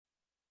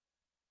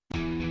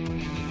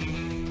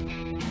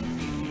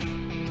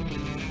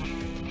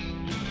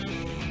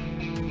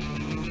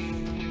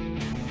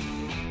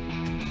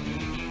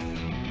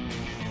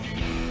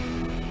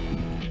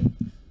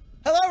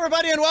Hello,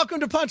 everybody, and welcome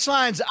to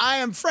Punchlines. I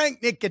am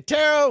Frank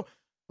Nicotero,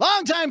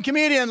 longtime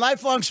comedian,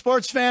 lifelong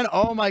sports fan.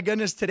 Oh, my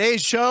goodness.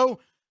 Today's show,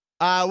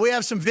 we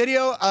have some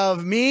video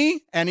of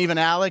me and even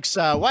Alex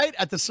White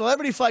at the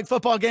Celebrity Flag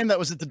football game that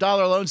was at the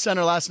Dollar Loan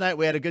Center last night.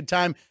 We had a good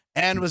time.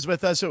 Ann was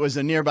with us. It was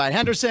in nearby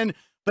Henderson.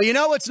 But you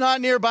know what's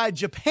not nearby?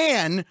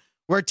 Japan,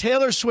 where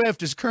Taylor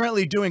Swift is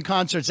currently doing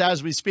concerts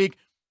as we speak.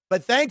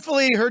 But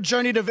thankfully, her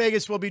journey to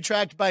Vegas will be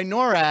tracked by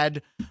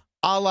NORAD,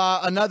 a la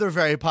another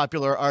very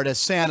popular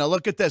artist, Santa.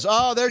 Look at this.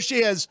 Oh, there she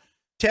is.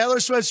 Taylor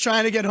Swift's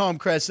trying to get home,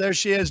 Chris. There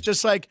she is,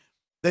 just like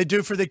they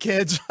do for the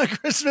kids on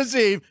Christmas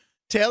Eve.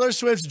 Taylor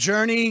Swift's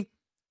journey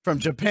from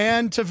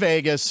Japan to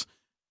Vegas.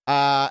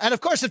 And,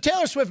 of course, if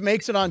Taylor Swift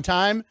makes it on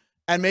time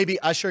and maybe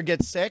Usher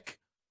gets sick,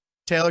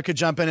 Taylor could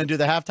jump in and do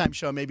the halftime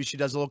show. Maybe she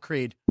does a little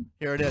Creed.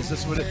 Here it is.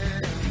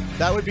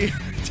 That would be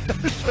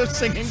Taylor Swift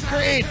singing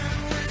Creed.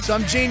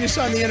 Some genius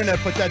on the internet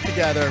put that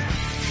together.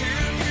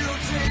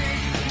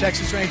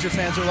 Texas Ranger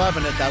fans are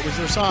loving it. That was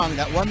their song.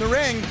 That won the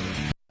ring.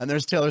 And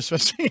there's Taylor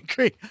Swift singing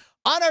Creed.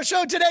 On our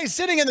show today,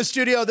 sitting in the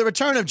studio, the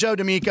return of Joe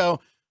D'Amico,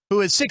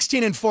 who is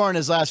 16-4 in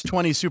his last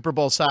 20 Super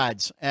Bowl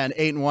sides and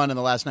 8-1 in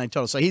the last 9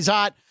 total. So he's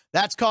hot.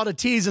 That's called a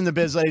tease in the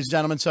biz, ladies and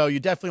gentlemen. So you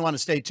definitely want to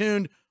stay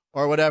tuned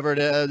or whatever,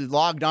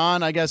 logged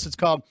on, I guess it's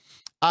called.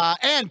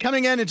 And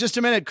coming in just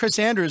a minute, Chris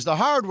Andrews, the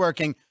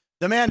hardworking.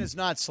 The man has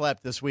not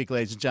slept this week,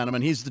 ladies and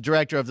gentlemen. He's the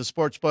director of the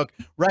sports book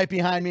right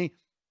behind me.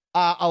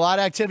 A lot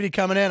of activity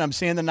coming in. I'm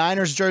seeing the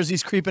Niners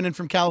jerseys creeping in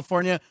from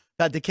California.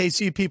 Had the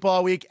KC people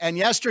all week. And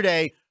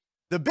yesterday,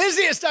 the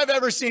busiest I've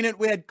ever seen it,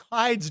 we had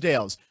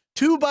Clydesdales.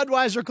 2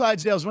 Budweiser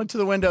Clydesdales went to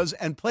the windows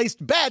and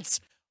placed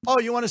bets.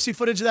 Oh, you want to see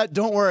footage of that?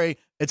 Don't worry.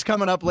 It's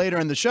coming up later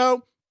in the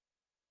show.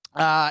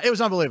 It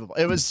was unbelievable.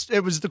 It was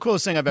the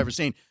coolest thing I've ever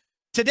seen.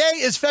 Today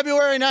is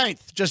February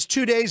 9th, just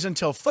 2 days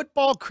until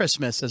football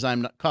Christmas, as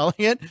I'm calling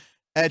it.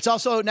 It's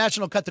also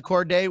National Cut the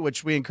Cord Day,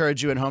 which we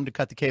encourage you at home to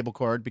cut the cable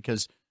cord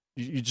because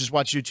you just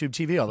watch YouTube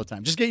TV all the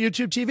time. Just get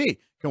YouTube TV. You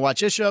can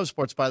watch his show,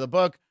 Sports by the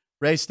Book,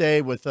 Race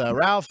Day with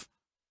Ralph,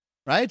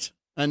 right?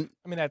 And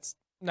I mean, that's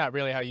not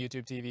really how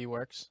YouTube TV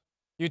works.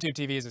 YouTube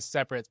TV is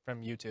separate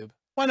from YouTube.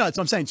 Why not? That's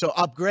what I'm saying. So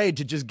upgrade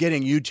to just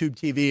getting YouTube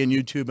TV and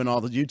YouTube and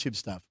all the YouTube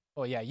stuff.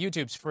 Well, yeah,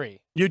 YouTube's free.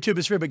 YouTube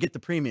is free, but get the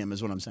premium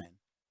is what I'm saying.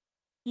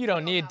 You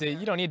don't need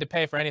to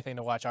pay for anything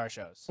to watch our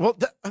shows. Well,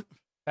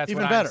 that's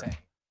even what better. I'm saying.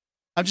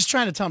 I'm just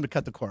trying to tell him to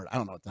cut the cord. I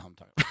don't know what the hell I'm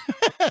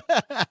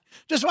talking about.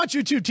 Just watch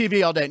YouTube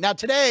TV all day. Now,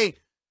 today,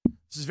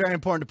 this is very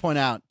important to point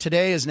out.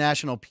 Today is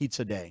National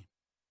Pizza Day.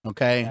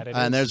 Okay?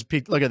 And there's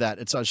look at that.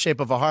 It's a shape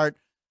of a heart.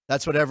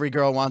 That's what every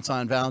girl wants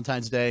on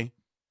Valentine's Day.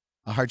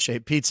 A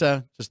heart-shaped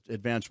pizza. Just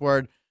advanced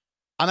word.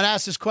 I'm going to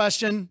ask this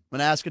question. I'm going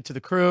to ask it to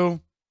the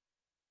crew.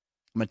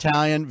 I'm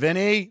Italian.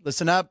 Vinny,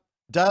 listen up.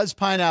 Does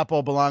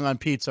pineapple belong on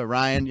pizza?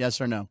 Ryan, yes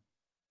or no?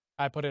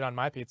 I put it on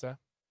my pizza.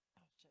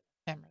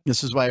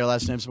 This is why your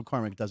last name's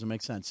McCormick. It doesn't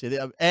make sense.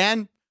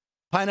 Ann,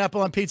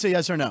 pineapple on pizza,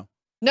 yes or no?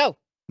 No.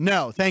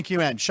 No. Thank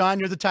you, Ann. Sean,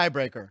 you're the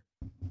tiebreaker.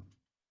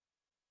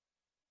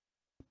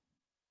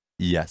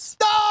 Yes.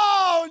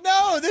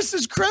 No, this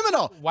is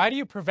criminal. Why do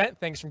you prevent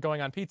things from going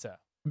on pizza?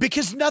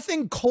 Because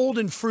nothing cold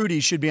and fruity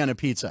should be on a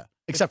pizza,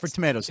 except for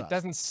tomato sauce. It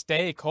doesn't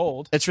stay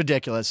cold. It's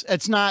ridiculous.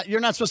 It's not.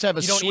 You're not supposed to have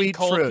a You don't sweet eat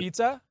cold fruit.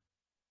 pizza?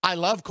 I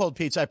love cold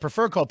pizza. I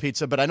prefer cold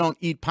pizza, but I don't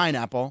eat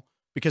pineapple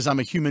because I'm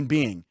a human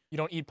being. You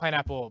don't eat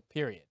pineapple,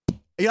 period.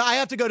 You know, I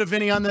have to go to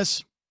Vinny on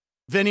this.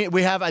 Vinny,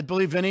 I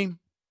believe Vinny.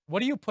 What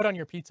do you put on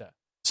your pizza?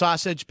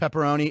 Sausage,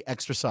 pepperoni,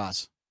 extra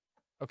sauce.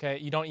 Okay,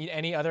 you don't eat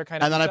any other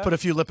kind of And then pizza? I put a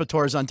few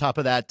Lipitors on top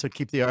of that to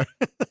keep the art.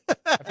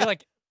 I feel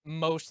like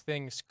most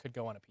things could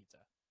go on a pizza.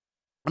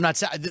 I'm not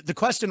saying the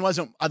question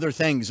wasn't other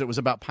things. It was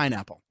about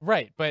pineapple.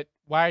 Right, but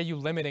why are you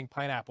limiting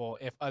pineapple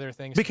if other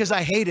things? Because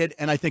I hate it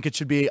and I think it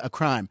should be a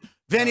crime.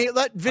 Vinny,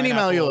 let Vinny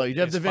Magliulo. You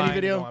have the Vinny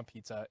video? On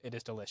pizza, it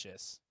is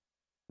delicious.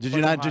 Did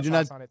you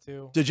not? On it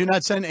too. Did you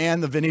not send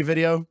Ann the Vinny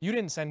video? You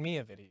didn't send me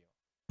a video.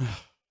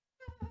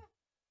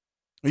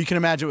 You can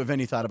imagine what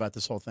Vinny thought about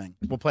this whole thing.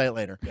 We'll play it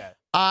later. Yeah.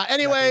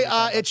 Anyway,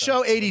 it's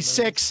show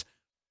 86.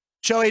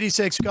 Show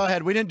 86. Go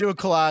ahead. We didn't do a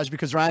collage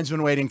because Ryan's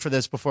been waiting for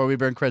this before we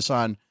bring Chris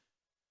on.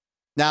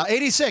 Now,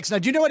 86. Now,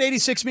 do you know what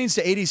 86 means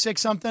to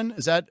 86 something?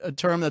 Is that a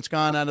term that's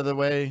gone out of the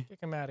way? Kick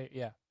him out of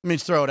yeah. It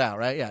means throw it out,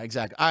 right? Yeah,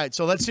 exactly. All right,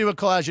 so let's see what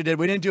collage you did.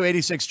 We didn't do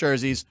 86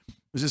 jerseys. It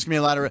was just going to be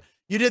a lot of...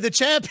 You did the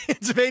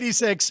champions of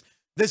 86.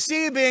 The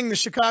C being the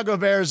Chicago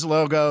Bears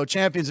logo,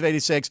 champions of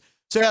 86.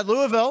 So you had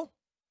Louisville.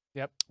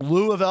 Yep.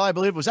 Louisville, I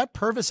believe. Was that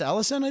Purvis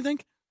Ellison, I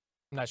think?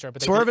 I'm not sure.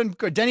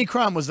 But Denny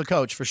Crum was the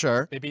coach for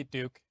sure. They beat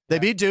Duke. They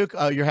beat Duke.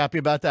 Oh, you're happy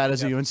about that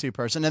as a UNC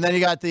person. And then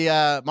you got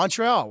the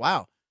Montreal.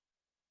 Wow.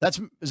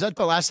 Is that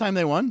the last time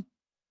they won?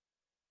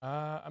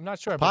 I'm not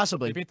sure.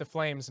 Possibly. They beat the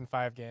Flames in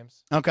 5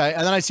 games. Okay.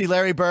 And then I see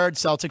Larry Bird,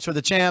 Celtics for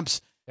the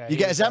champs.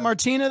 Yeah, is that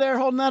Martina there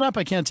holding that up?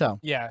 I can't tell.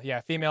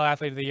 Yeah. Female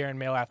athlete of the year and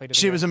male athlete of the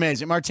year. She was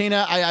amazing.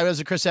 Martina, I was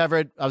a Chris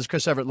Everett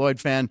Lloyd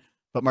fan,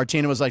 but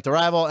Martina was like the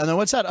rival. And then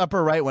what's that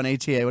upper right one,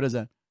 ATA? What is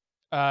that?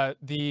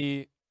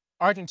 The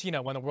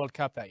Argentina won the World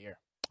Cup that year.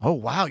 Oh,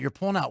 wow. You're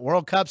pulling out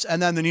World Cups. And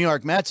then the New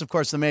York Mets, of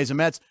course, the amazing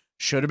Mets.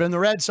 Should have been the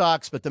Red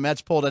Sox, but the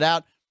Mets pulled it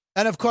out.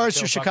 And, of course,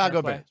 your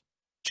Chicago Bears.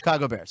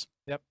 Chicago Bears.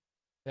 Yep.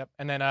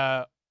 And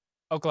then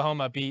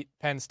Oklahoma beat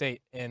Penn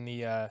State in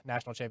the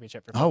national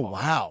championship for football. Oh,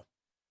 wow.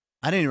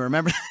 I didn't even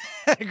remember.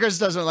 Chris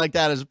doesn't like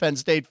that as a Penn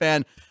State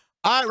fan.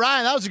 All right,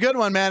 Ryan, that was a good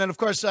one, man. And, of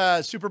course,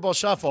 Super Bowl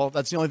Shuffle.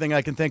 That's the only thing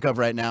I can think of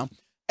right now.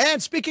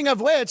 And speaking of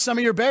which, some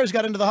of your Bears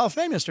got into the Hall of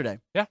Fame yesterday.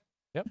 Yeah.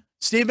 Yep.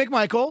 Steve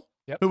McMichael,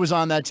 who was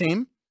on that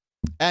team,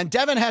 and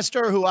Devin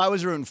Hester, who I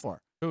was rooting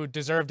for. Who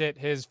deserved it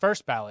his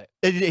first ballot.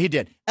 He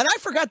did. And I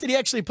forgot that he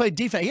actually played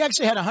defense. He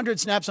actually had 100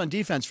 snaps on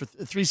defense for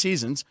 3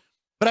 seasons.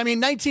 But, I mean,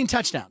 19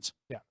 touchdowns.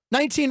 Yeah.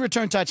 19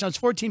 return touchdowns,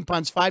 14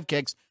 punts, 5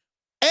 kicks,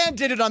 and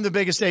did it on the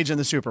biggest stage in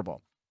the Super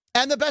Bowl.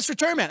 And the best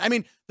return man. I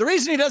mean, the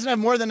reason he doesn't have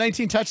more than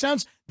 19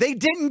 touchdowns, they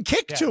didn't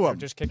kick to him.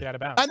 Just kick it out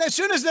of bounds. And as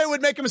soon as they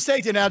would make a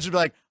mistake, the announcer would be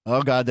like,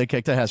 oh, God, they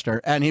kicked to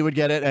Hester. And he would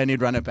get it, and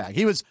he'd run it back.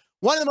 He was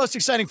one of the most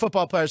exciting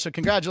football players, so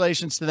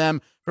congratulations to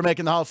them for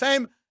making the Hall of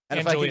Fame.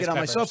 And if I could get on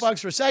my soapbox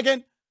for a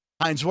second,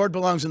 Hines Ward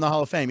belongs in the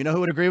Hall of Fame. You know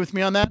who would agree with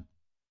me on that?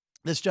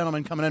 This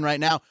gentleman coming in right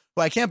now,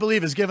 who I can't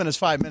believe is giving us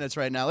 5 minutes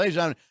right now. Ladies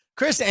and gentlemen,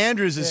 Chris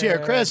Andrews is here.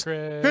 Chris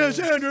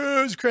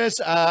Andrews.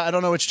 Chris, I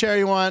don't know which chair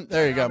you want.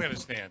 There you go. I'm going to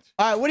stand.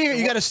 All right, what do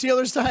you got a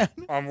Steelers tie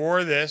on? I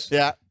wore this.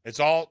 Yeah.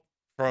 It's all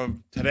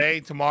from today,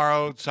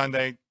 tomorrow,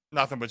 Sunday,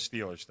 nothing but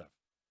Steelers stuff.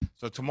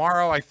 So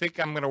tomorrow, I think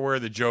I'm going to wear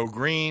the Joe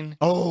Green.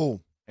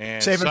 Oh.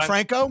 And saving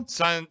Franco?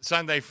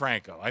 Sunday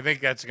Franco. I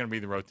think that's going to be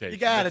the rotation. You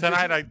got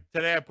it.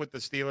 Today I put the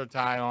Steeler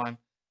tie on.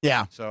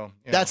 Yeah. So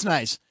that's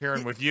nice.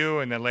 Hearing with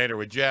you and then later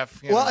with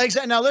Jeff. Well,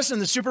 exactly. Now, listen,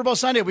 the Super Bowl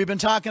Sunday, we've been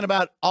talking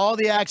about all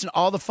the action,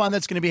 all the fun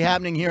that's going to be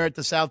happening here at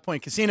the South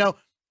Point Casino.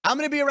 I'm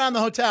going to be around the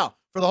hotel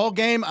for the whole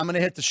game. I'm going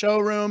to hit the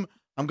showroom.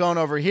 I'm going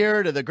over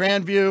here to the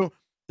Grandview.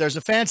 There's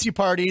a fancy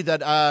party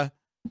that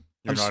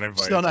you're not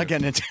invited. Still not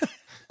getting into.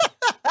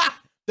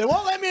 They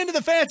won't let me into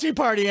the fancy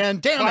party,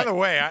 and damn it. By the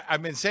way,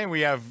 I've been saying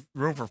we have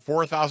room for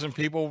 4,000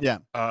 people. Yeah.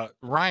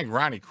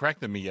 Ronnie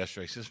corrected me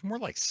yesterday. He says more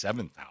like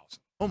 7,000.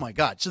 Oh, my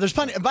God. So there's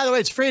plenty. By the way,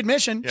 it's free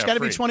admission. It's got to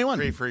be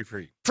 21.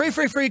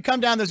 Free. Come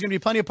down. There's going to be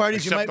plenty of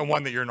parties. Except the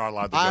one that you're not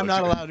allowed to go to. I'm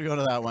not allowed to go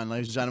to that one,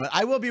 ladies and gentlemen.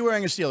 I will be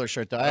wearing a Steelers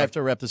shirt, though. I have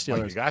to rep the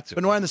Steelers. You got to.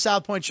 Been wearing the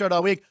South Point shirt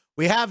all week.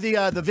 We have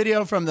the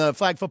video from the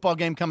flag football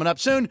game coming up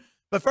soon.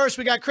 But first,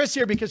 we got Chris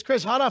here because,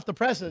 Chris, hot off the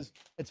presses,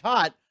 it's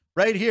hot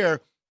right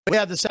here. We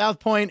have the South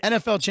Point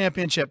NFL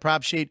Championship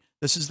prop sheet.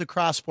 This is the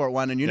cross sport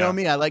one. And you know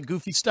me, I like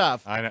goofy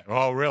stuff. I know.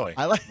 Oh, really?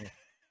 I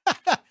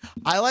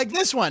like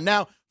this one.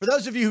 Now, for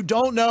those of you who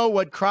don't know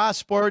what cross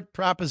sport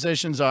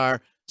propositions are,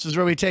 this is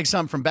where we take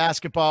something from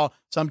basketball.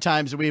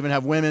 Sometimes we even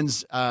have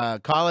women's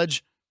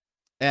college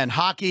and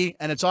hockey,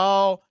 and it's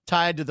all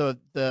tied to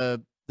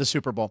the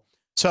Super Bowl.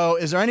 So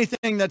is there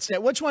anything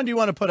which one do you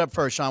want to put up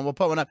first, Sean? We'll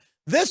put one up.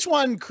 This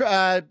one,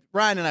 Ryan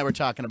and I were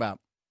talking about.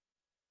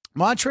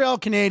 Montreal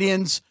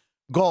Canadiens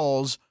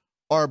goals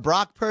or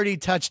Brock Purdy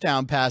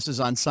touchdown passes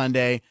on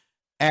Sunday.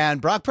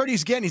 And Brock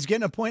Purdy's getting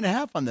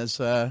 1.5 on this.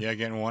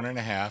 Getting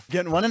 1.5.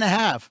 Getting 1.5. I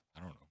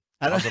don't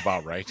know. That's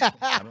about right.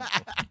 I don't know.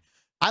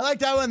 I like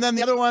that one. Then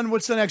the other one,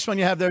 what's the next one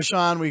you have there,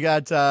 Sean? We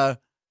got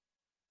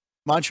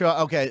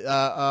Montreal. Okay.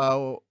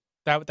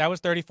 That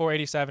was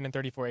 34.87 and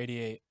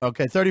 34.88.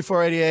 Okay,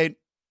 34.88.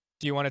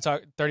 Do you want to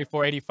talk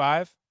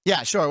 34.85?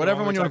 Yeah, sure.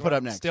 Whatever one you want to put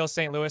up next. Still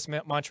St. Louis,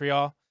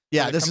 Montreal.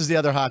 Yeah, this is the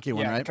other hockey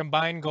one, right?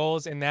 Combined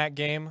goals in that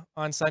game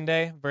on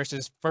Sunday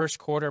versus first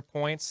quarter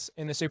points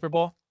in the Super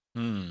Bowl.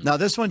 Now,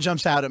 this one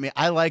jumps out at me.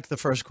 I like the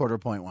first quarter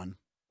point one.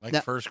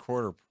 First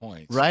quarter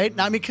points. Right?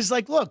 Now, I mean, because,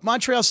 look,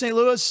 Montreal, St.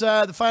 Louis,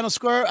 the final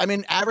score, I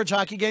mean, average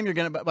hockey game, you're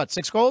going to,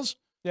 6 goals?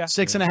 Yeah.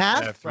 6.5?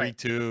 Yeah,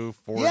 3-2,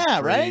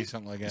 4-3, right?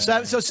 something like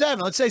that. So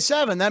 7. Let's say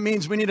 7. That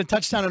means we need a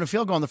touchdown and a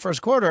field goal in the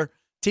first quarter.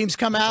 Teams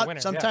come out. Winner,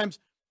 sometimes,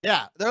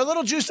 they're a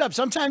little juiced up.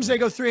 Sometimes they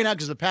go 3 and out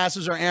because the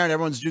passes are airing.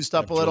 Everyone's juiced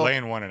up a little.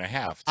 Laying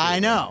 1.5. Too, I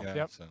know. Yeah,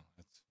 yep. So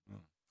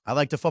I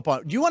like the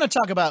football. Do you want to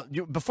talk about,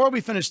 before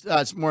we finish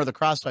more of the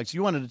cross talks,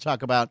 you wanted to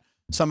talk about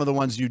some of the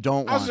ones you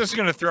don't want. I was just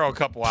going to throw a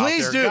couple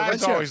Please out there. Do.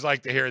 Guys always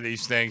like to hear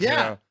these things.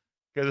 Yeah.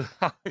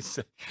 Because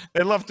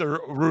they love to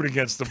root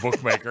against the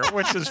bookmaker,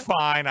 which is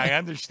fine. I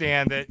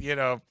understand that,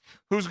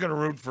 who's going to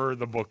root for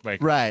the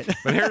bookmaker? Right.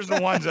 But here's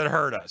the ones that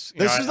hurt us.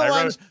 This is the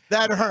ones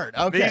that hurt.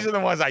 Okay. These are the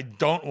ones I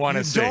don't want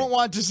to see. Don't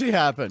want to see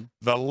happen.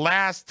 The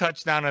last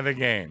touchdown of the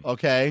game.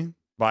 Okay.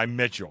 By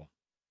Mitchell.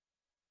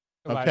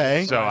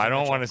 Okay. So I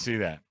don't want to see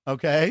that.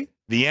 Okay.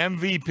 The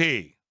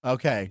MVP.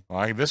 Okay.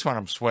 Well, this one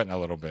I'm sweating a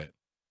little bit.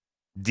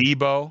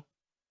 Debo.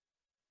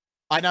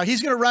 I know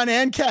he's going to run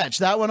and catch.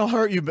 That one will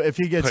hurt you if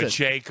he gets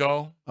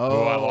Pacheco, who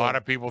a lot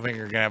of people think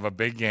are going to have a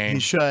big game.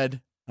 He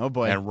should. Oh,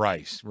 boy. And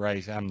Rice,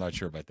 I'm not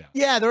sure about that.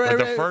 Yeah. But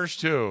the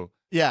first two,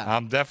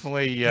 I'm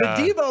definitely. The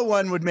Debo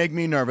one would make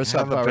me nervous.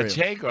 The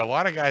Pacheco, a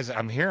lot of guys,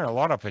 I'm hearing a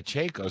lot of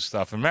Pacheco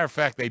stuff. As a matter of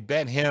fact, they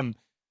bet him,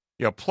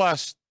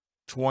 plus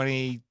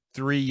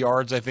 23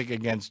 yards, I think,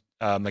 against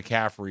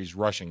McCaffrey's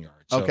rushing yards.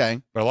 So,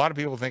 okay. But a lot of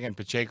people thinking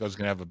Pacheco's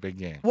going to have a big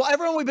game. Well,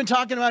 everyone we've been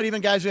talking about,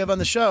 even guys we have on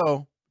the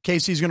show,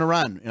 Casey's going to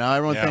run.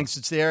 Everyone thinks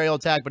it's the aerial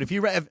attack, but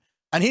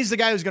and he's the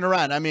guy who's going to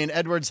run. I mean,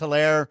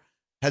 Edwards-Helaire,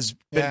 has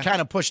been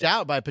kind of pushed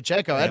out by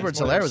Pacheco.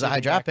 Edwards-Helaire was a high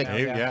draft pick.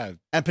 Yeah.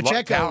 And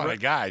Pacheco, a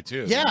guy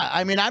too. Yeah,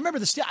 I mean, I remember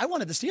I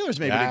wanted the Steelers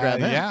maybe to grab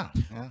him. Yeah.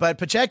 But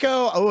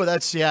Pacheco,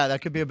 that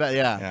could be a bad.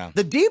 Yeah.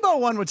 The Debo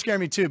one would scare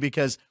me too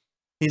because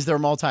he's their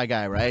multi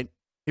guy, right?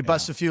 He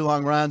busts a few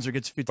long runs or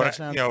gets a few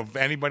touchdowns. If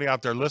anybody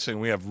out there listening,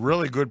 we have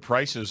really good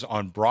prices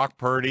on Brock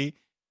Purdy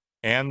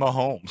and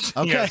Mahomes.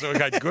 Okay. So we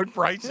got good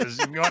prices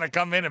if you want to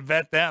come in and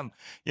bet them.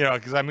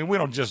 Because I mean, we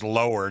don't just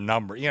lower a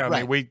number. I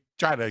mean, we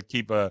try to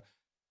keep a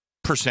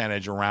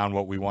percentage around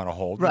what we want to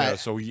hold. Right.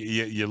 So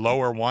you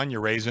lower one,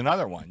 you raise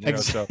another one.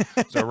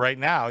 So right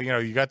now,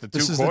 you got the two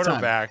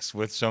quarterbacks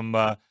with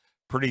some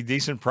pretty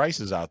decent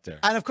prices out there.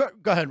 And of course,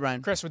 go ahead,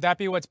 Ryan. Chris, would that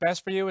be what's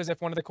best for you? Is if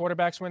one of the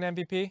quarterbacks win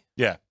MVP?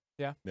 Yeah.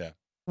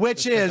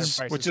 Which is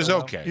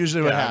okay.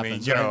 Usually what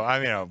happens.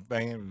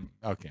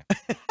 Okay.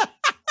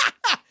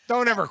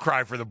 Don't ever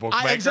cry for the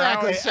bookmaker.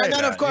 Exactly. And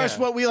then, of course,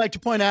 what we like to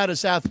point out is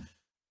South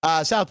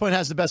Point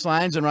has the best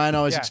lines, and Ryan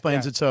always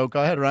explains it. So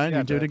go ahead, Ryan,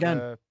 and do it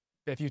again.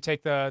 If you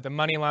take the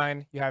money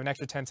line, you have an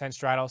extra 10-cent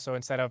straddle. So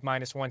instead of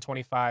minus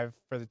 125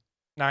 for the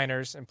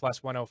Niners and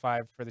plus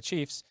 105 for the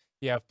Chiefs,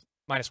 you have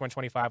minus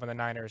 125 on the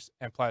Niners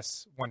and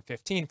plus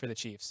 115 for the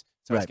Chiefs.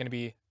 So it's going to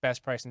be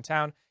best price in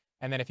town.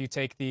 And then if you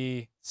take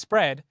the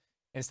spread,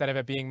 instead of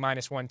it being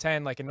minus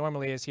 110 like it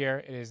normally is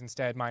here, it is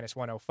instead minus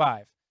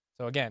 105.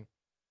 So again,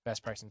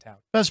 best price in town.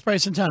 Best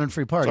price in town and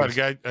free parties.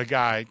 So a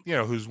guy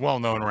who's well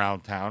known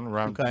around town,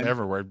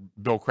 everywhere,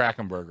 Bill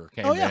Krackenberger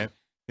came in.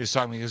 He was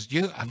talking to me.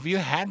 He goes, have you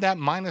had that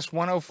minus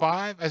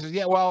 105? I said,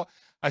 yeah, well,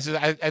 I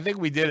think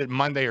we did it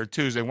Monday or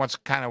Tuesday once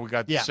we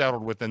got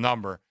settled with the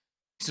number.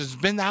 He says,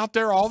 it's been out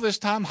there all this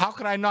time. How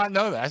could I not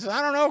know that? I said,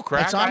 I don't know,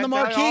 Crack. It's on the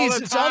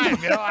marquees. It's on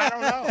the I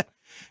don't know.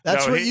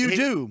 That's what you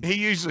do. He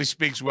usually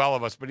speaks well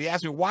of us, but he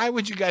asked me, why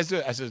would you guys do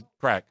it? I said,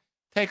 Crack,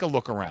 take a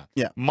look around.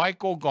 Yeah.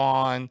 Michael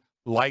Gaughan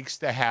likes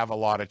to have a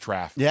lot of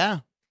traffic. Yeah.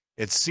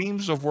 It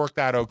seems to have worked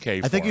out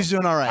okay for I think him. he's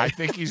doing all right. I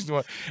think he's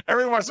doing –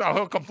 every once in a while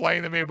he'll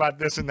complain to me about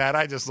this and that.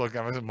 I just look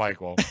at him and say,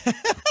 Michael,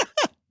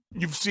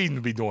 you seem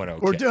to be doing okay.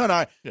 We're doing all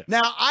right. Yeah.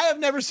 Now, I have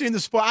never seen the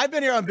sport. I've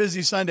been here on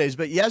busy Sundays,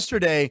 but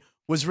yesterday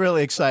was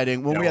really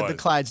exciting when we had the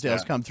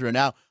Clydesdales come through.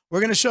 Now, we're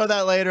going to show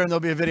that later, and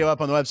there'll be a video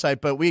up on the website.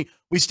 But we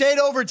stayed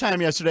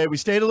overtime yesterday. We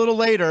stayed a little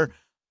later.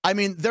 I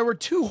mean, there were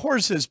two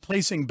horses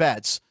placing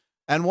bets,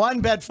 and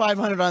one bet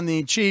 500 on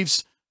the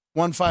Chiefs,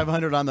 one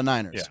 500 on the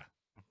Niners. Yeah.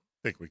 I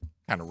think we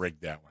kind of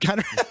rigged that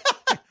one.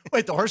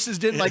 Wait, the horses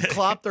didn't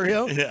clop their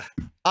heel? Yeah.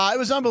 It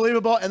was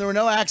unbelievable, and there were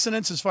no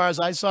accidents as far as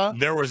I saw.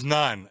 There was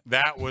none.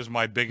 That was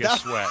my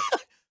biggest sweat.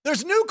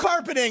 There's new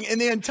carpeting in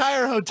the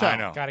entire hotel. I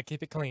know. Got to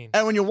keep it clean.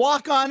 And when you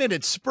walk on it,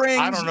 it springs.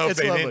 I don't know if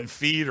they lovely. didn't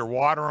feed or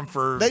water them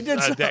for a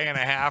day and a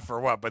half or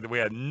what, but we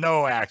had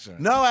no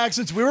accidents. No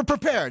accidents. We were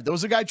prepared. There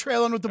was a guy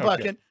trailing with the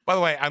bucket. By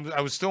the way,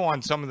 I was still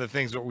on some of the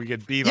things that we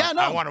get beat on.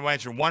 No. I want to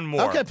mention one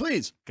more. Okay,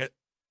 please.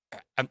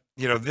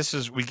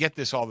 We get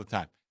this all the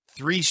time.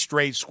 3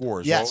 straight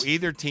scores. Yes. Will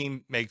either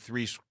team make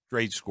 3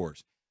 straight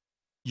scores?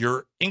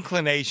 Your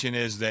inclination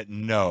is that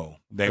no,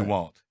 they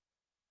won't.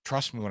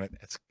 Trust me when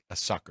it's a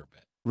sucker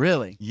bet.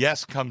 Really?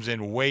 Yes comes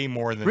in way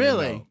more than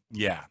really. No.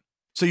 Yeah.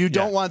 So you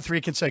don't want 3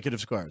 consecutive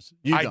scores?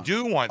 I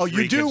do want 3. Oh,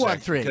 you do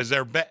want 3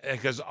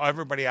 because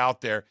everybody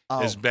out there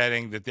is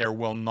betting that there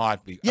will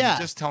not be. Yeah.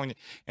 I'm just telling you,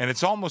 and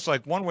it's almost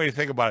like one way to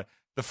think about it.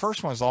 The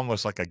first one is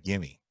almost like a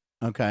gimme.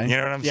 Okay. You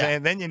know what I'm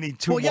saying? Then you need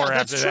 2 more after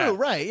that. That's true,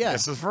 right? Yeah.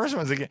 So the first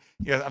one's again.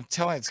 I'm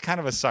telling you, it's kind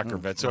of a sucker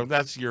bet. So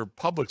that's your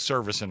public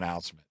service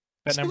announcement.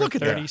 Bet number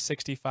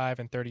 3065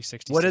 and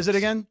 3066. What is it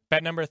again?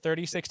 Bet number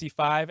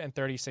 3065 and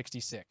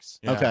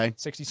 3066. Yeah. Okay.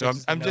 66.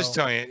 So I'm just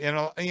telling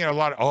you, a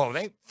lot of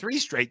they 3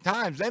 straight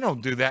times. They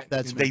don't do that.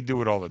 They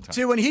do it all the time.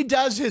 See, when he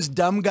does his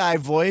dumb guy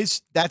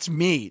voice, that's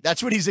me.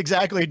 That's what he's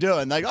exactly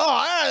doing. Like,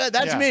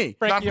 that's me.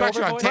 I'm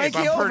actually on tape.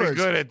 Frankie I'm pretty Overs.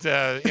 good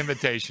at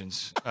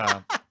invitations.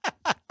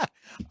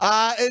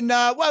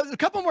 A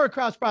couple more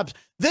cross props.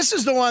 This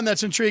is the one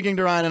that's intriguing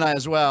to Ryan and I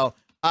as well.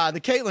 The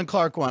Caitlin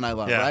Clark one I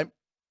love, right?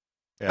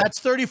 Yeah.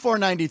 That's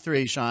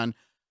 34.93, Sean.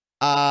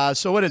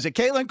 So what is it?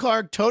 Caitlin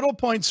Clark, total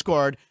points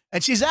scored,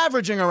 and she's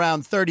averaging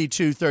around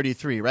 32,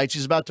 33, right?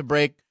 She's about to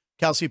break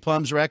Kelsey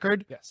Plum's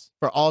record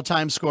for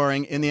all-time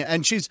scoring in the.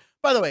 And she's,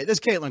 by the way, this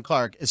Caitlin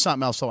Clark is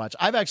something else to watch.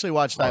 I've actually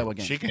watched Iowa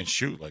games. She can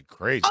shoot like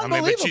crazy.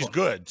 Unbelievable. But she's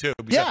good too.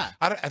 Yeah.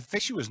 I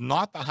think she was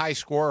not the high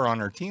scorer on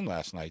her team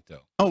last night,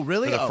 though. Oh,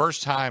 really? For the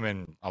first time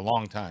in a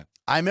long time.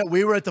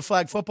 We were at the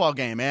flag football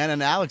game, Ann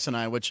and Alex and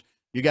I, which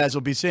you guys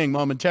will be seeing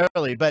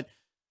momentarily. But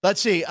let's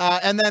see.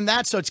 And then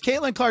so it's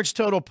Caitlin Clark's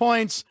total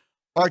points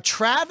or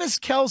Travis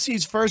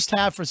Kelce's first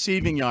half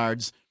receiving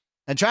yards.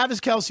 And Travis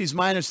Kelce's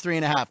minus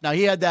 3.5. Now,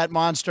 he had that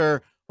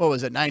monster,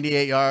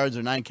 98 yards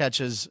or 9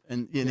 catches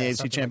in the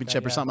AFC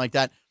Championship or something like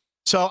that.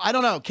 So, I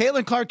don't know.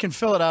 Caitlin Clark can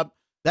fill it up.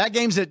 That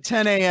game's at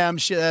 10 a.m.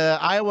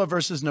 Iowa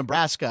versus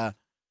Nebraska.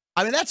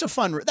 I mean, that's a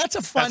fun bet. That's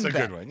a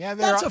good one. Yeah,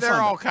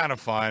 they're all kind of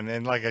fun.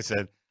 And like I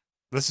said,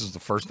 this is the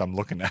first I'm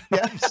looking at.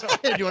 Yeah.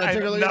 Do you want to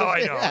take a look at No,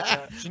 it?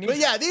 I don't.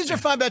 But these are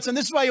fun bets, and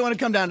this is why you want to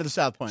come down to the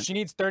South Point. She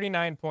needs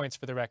 39 points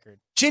for the record.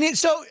 Jeannie,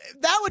 so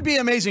that would be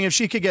amazing if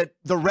she could get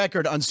the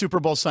record on Super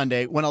Bowl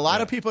Sunday when a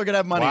lot of people are going to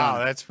have money on it.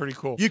 Wow, that's pretty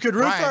cool. You could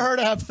root for her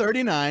to have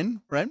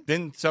 39, right?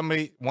 Didn't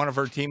one of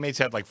her teammates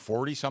had like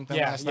 40-something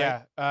last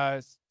night?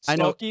 Yeah.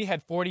 Stokey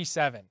had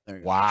 47.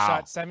 Wow.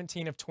 Shot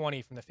 17 of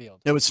 20 from the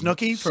field. It was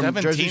Snooki from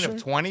 17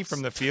 of 20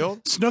 from the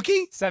field?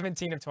 Snooki?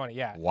 17 of 20,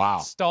 yeah. Wow.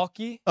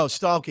 Stalky. Oh,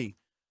 Stalky.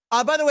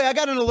 By the way, I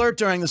got an alert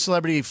during the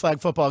celebrity flag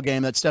football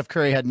game that Steph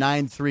Curry had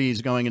 9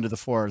 threes going into the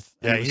fourth.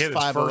 Yeah, he hit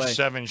his first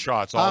 7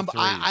 shots, all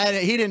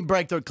threes. He didn't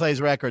break Clay's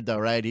record, though,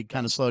 right? He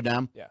kind of slowed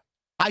down. Yeah.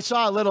 I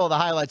saw a little of the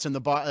highlights in the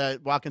bar,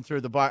 walking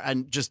through the bar,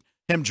 and just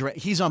him.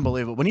 He's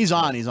unbelievable. When he's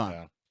on, he's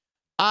on.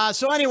 Yeah.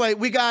 So anyway,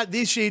 we got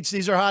these sheets.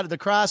 These are hot. The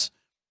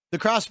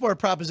cross-sport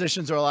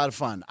propositions are a lot of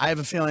fun. I have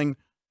a feeling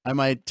I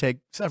might take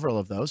several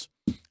of those.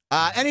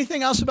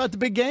 Anything else about the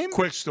big game?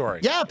 Quick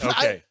story. Yeah.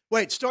 Okay.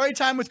 Wait, story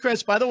time with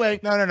Chris. By the way,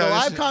 no. The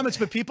live comments,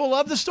 but people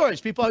love the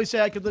stories. People always say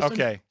I could listen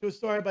to a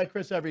story by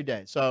Chris every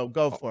day. So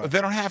go for it.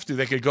 They don't have to.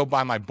 They could go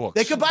buy my books.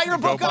 They could buy your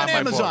book on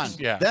Amazon.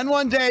 Yeah. Then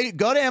one day,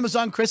 go to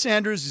Amazon. Chris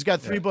Andrews, he's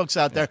got 3 books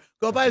out there.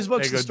 Go buy his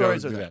books. The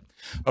stories are there.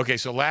 Okay,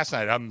 so last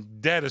night, I'm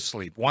dead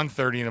asleep.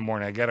 1:30 in the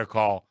morning, I get a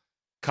call.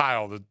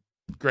 Kyle, the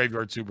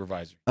graveyard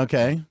supervisor.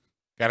 Okay.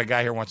 Got a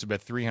guy here wants to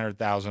bet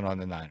 $300,000 on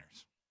the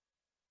Niners.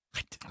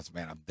 I said,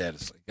 man, I'm dead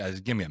asleep.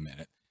 Guys, give me a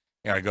minute.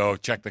 I go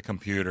check the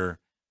computer.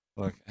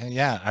 Look,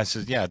 yeah. I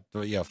said, yeah,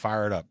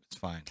 fire it up. It's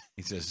fine.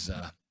 He says,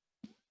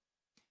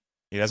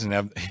 he doesn't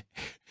have.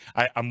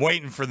 I'm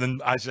waiting for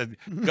them. I said,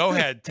 go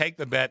ahead, take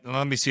the bet, and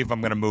let me see if I'm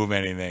going to move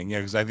anything. Yeah,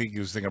 because I think he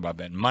was thinking about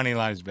betting money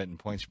lines, betting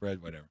point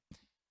spread, whatever.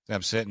 So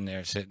I'm sitting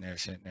there.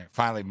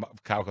 Finally,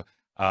 Kyle goes,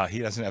 he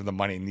doesn't have the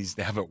money. He needs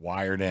to have it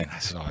wired in. I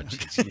said, oh,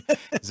 geez.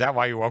 Is that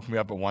why you woke me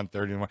up at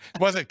 1:30 in the morning? It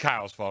wasn't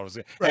Kyle's fault.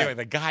 Anyway,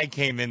 the guy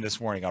came in this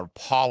morning. I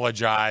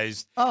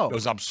apologized. Oh. He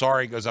goes, I'm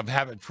sorry. He goes, I'm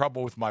having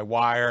trouble with my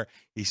wire.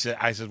 I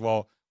said,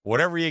 well,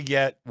 whatever you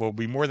get, we'll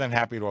be more than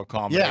happy to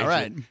accommodate. Yeah,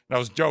 right. And I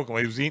was joking.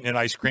 He was eating an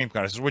ice cream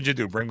cone. I said, what'd you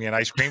do? Bring me an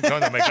ice cream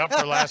cone to make up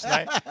for last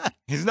night?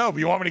 He said, no, but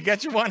you want me to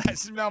get you one? I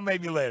said, no,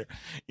 maybe later.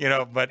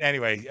 But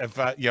anyway, if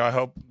I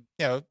hope,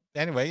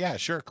 anyway, yeah,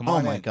 sure. Come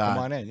on in. God.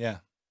 Come on in. Yeah.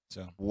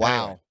 So,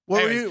 wow.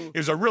 Anyway, he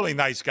was a really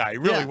nice guy. He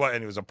really was,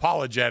 and he was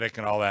apologetic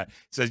and all that. He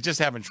says, just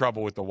having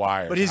trouble with the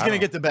wire. But he's going to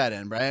get the bet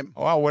in, right?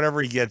 Well,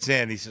 whatever he gets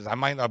in, he says, I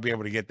might not be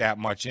able to get that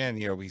much in.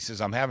 He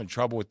says, I'm having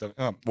trouble with the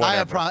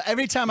whatever. I have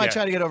every time I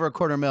try to get over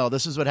 $250,000,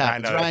 this is what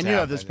happens. Ryan, you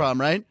have this problem,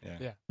 right?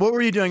 Yeah. What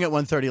were you doing at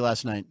 1:30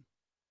 last night?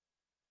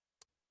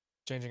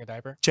 Changing a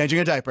diaper. Changing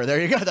a diaper.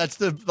 There you go. That's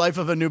the life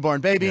of a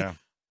newborn baby.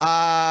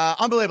 Yeah.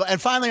 Unbelievable.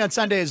 And finally on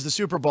Sunday is the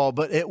Super Bowl,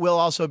 but it will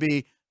also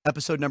be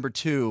episode number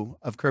 2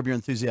 of Curb Your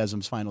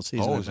Enthusiasm's final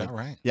season. Oh, is that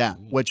right? Yeah.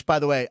 Which, by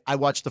the way, I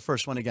watched the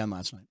first one again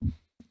last night.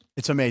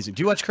 It's amazing.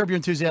 Do you watch Curb Your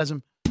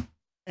Enthusiasm?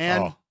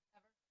 And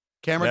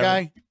camera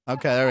guy?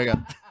 Okay, there we go.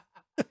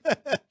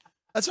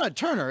 That's not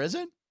Turner, is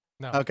it?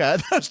 No. Okay,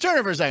 that's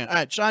Turner for a second. All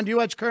right, Sean, do you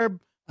watch Curb?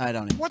 I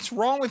don't know. What's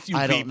wrong with you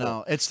I people? don't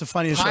know. It's the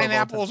funniest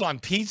Pineapples show on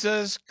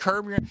pizzas,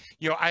 Curb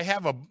Your... I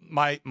have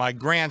my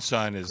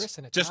grandson is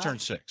just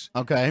turned 6.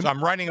 Okay. So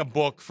I'm writing a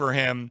book for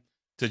him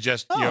to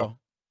just,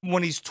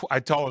 when he's,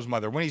 I told his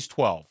mother, when he's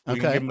 12, we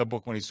can give him the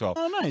book when he's 12.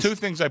 Oh, nice. 2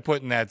 things I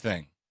put in that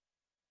thing.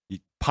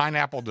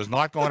 Pineapple does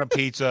not go on a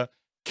pizza.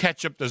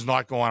 Ketchup does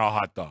not go on a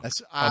hot dog,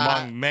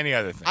 among many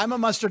other things. I'm a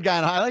mustard guy,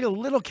 and I like a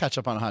little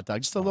ketchup on a hot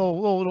dog. Just a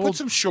little put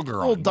some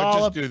sugar on.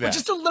 Dollop, just do that.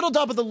 Just a little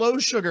dollop of the low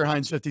sugar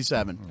Heinz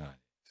 57.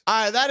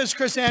 All right, that is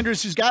Chris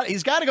Andrews. He's got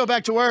to go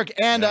back to work,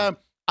 and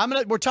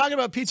we're talking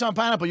about pizza on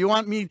pineapple. You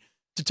want me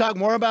to talk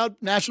more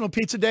about National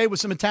Pizza Day with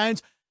some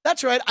Italians?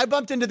 That's right. I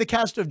bumped into the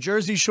cast of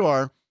Jersey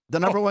Shore, the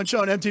 #1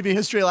 show in MTV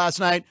history last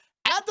night,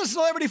 at the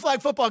Celebrity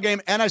Flag Football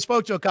game, and I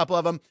spoke to a couple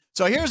of them.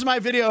 So here's my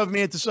video of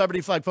me at the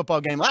Celebrity Flag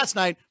Football game last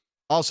night,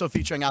 also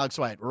featuring Alex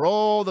White.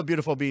 Roll the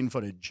beautiful bean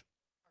footage.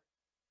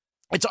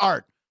 It's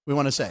art, we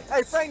want to say.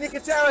 Hey, Frank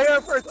Nicotero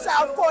here for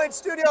South Point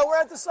Studio. We're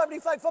at the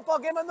Celebrity Flag Football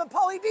game in the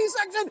Pauly D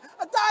section.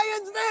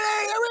 Italians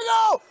meeting. Here we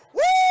go.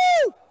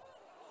 Woo!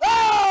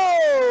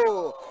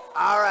 Oh!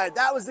 All right,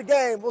 that was the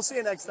game. We'll see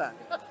you next time.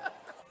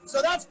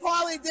 So that's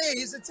Pauly D.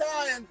 He's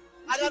Italian.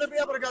 I got to be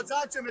able to go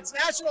talk to him. It's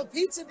National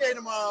Pizza Day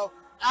tomorrow.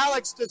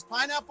 Alex, does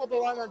pineapple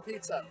belong on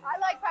pizza? I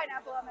like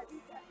pineapple on my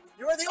pizza.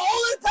 You are the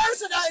only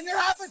person, and you're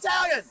half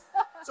Italian.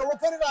 So we'll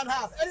put it on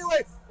half.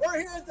 Anyway, we're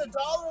here at the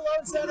Dollar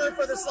Loan Center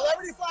for the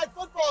Celebrity Flag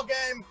Football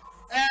game,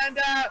 and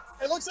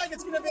it looks like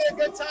it's going to be a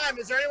good time.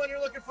 Is there anyone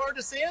you're looking forward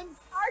to seeing?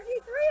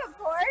 RG3, of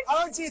course.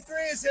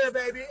 RG3 is here,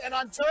 baby, and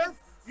on turf,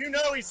 you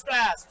know he's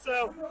fast.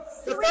 So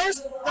the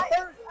first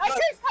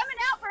Usher's coming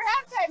out for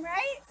halftime,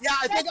 right? Yeah,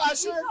 I think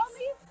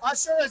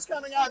Usher is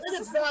coming out. I think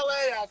it's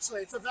valet,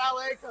 actually. It's a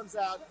valet comes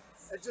out.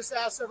 It just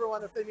asks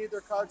everyone if they need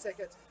their car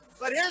tickets.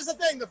 But here's the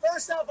thing. The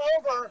first half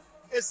over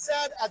is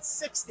set at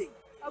 60.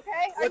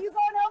 Okay. Are you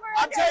going over?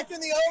 I'm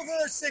taking the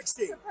over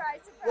 60.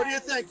 Surprise. What do you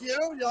think? You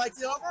like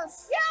the over?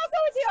 Yeah, I'll go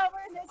with the over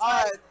in this one.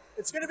 All right.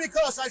 It's going to be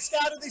close. I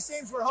scouted these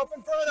teams. We're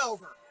hoping for an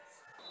over.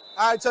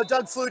 All right, so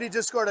Doug Flutie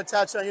just scored a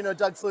touchdown. You know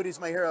Doug Flutie's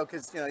my hero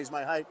because, he's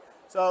my height.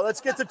 So let's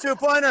get the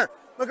 2-pointer.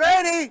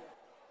 McGrady!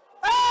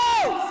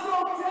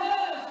 Oh!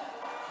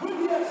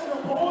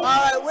 All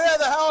right, we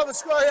have a hell of a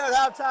score here at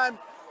halftime.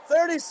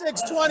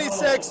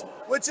 36-26,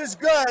 which is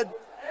good.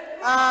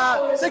 62,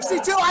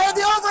 I had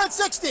the over at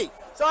 60.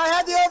 So I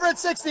had the over at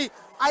 60.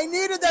 I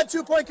needed that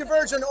 2-point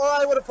conversion or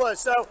I would have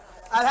pushed. So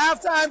at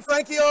halftime,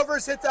 Frankie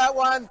Overs hit that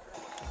one.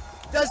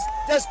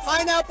 Does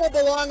pineapple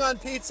belong on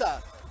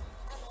pizza?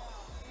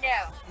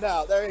 No.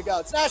 No, there you go.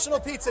 It's National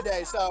Pizza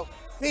Day, so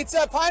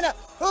pizza, pineapple.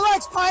 Who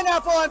likes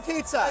pineapple on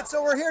pizza? Right,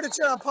 so we're here to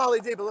cheer on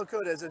Pauly D, but look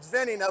who it is. It's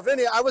Vinny. Now,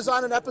 Vinny, I was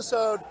on an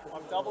episode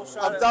of Double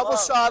Shot.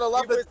 I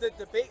love it. He was the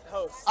debate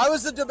host. I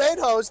was the debate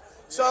host.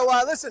 So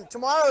listen,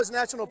 tomorrow is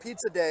National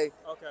Pizza Day.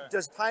 Okay.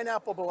 Does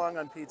pineapple belong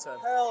on pizza?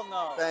 Hell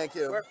no. Thank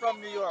you. We're from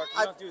New York.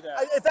 We don't do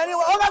that. If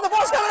anyone, oh no, the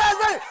ball's coming out,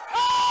 Vinny!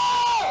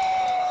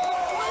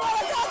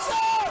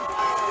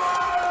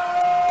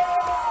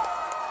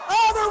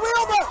 Oh, they're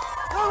wheeled.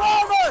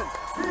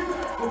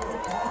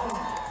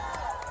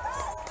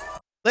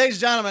 Ladies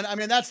and gentlemen, I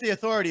mean, that's the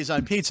authorities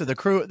on pizza. The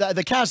crew,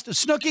 the cast,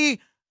 Snooki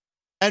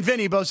and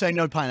Vinny both say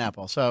no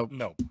pineapple. So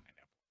No pineapple.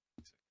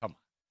 Come on.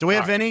 do we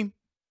have Vinny?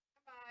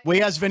 We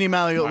has Vinny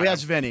Malio. We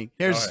has Vinny.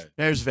 Here's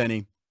ahead.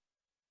 Vinny.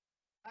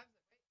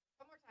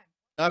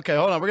 Okay,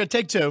 hold on. We're gonna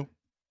take two.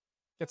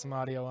 Get some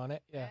audio on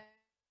it. Yeah.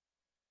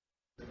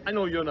 I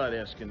know you're not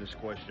asking this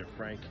question,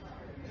 Frank.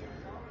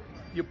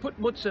 You put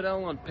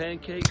mozzarella on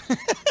pancakes?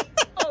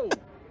 Oh,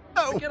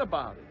 forget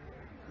about it.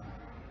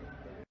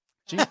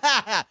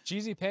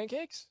 Cheesy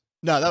pancakes?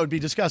 No, that would be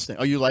disgusting.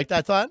 Oh, you like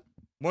that thought?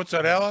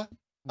 Mozzarella?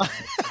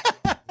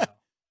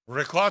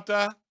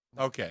 Ricotta?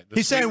 Okay.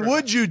 He's saying,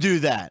 would you do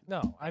that?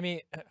 No, I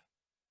mean,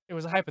 it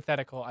was a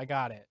hypothetical. I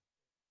got it.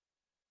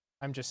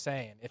 I'm just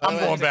saying. If I'm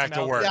going back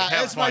to work. Yeah,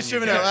 that's my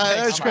souvenir.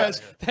 That's Chris.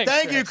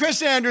 Thank you,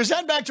 Chris Andrews.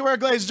 Head back to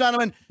work, ladies and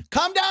gentlemen.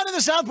 Come down to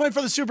the South Point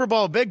for the Super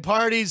Bowl. Big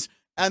parties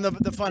and the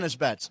funnest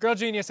bets. Girl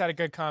Genius had a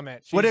good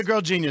comment. What did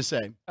Girl Genius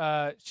say?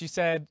 She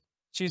said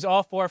she's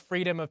all for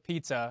freedom of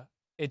pizza.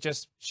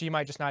 She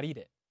might just not eat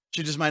it.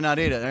 She just might not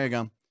eat it. There you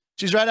go.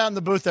 She's right out in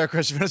the booth there,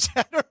 Chris.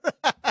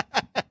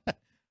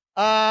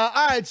 All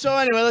right. So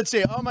anyway, let's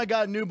see. Oh my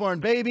God, newborn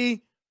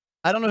baby.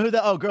 I don't know who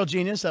that. Oh, Girl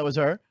Genius. That was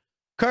her.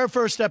 Curve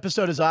first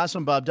episode is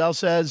awesome. Bob Dell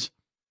says.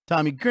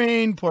 Tommy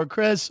Green, poor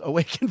Chris,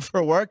 awakened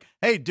for work.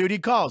 Hey, duty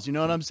calls. You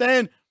know what I'm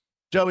saying?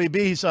 Joey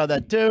B. He saw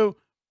that too.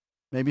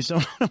 Maybe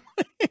someone.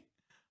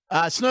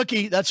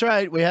 Snooki. That's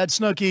right. We had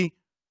Snooki.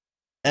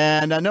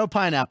 And no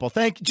pineapple.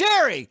 Thank you.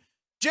 Jerry.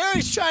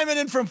 Jerry's chiming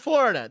in from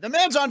Florida. The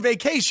man's on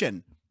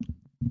vacation.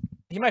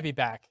 He might be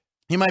back.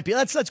 He might be.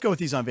 Let's go with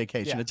he's on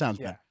vacation. Yeah, it sounds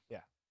better. Yeah.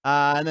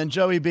 And then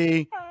Joey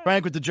B.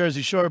 Frank with the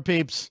Jersey Shore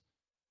peeps.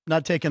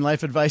 Not taking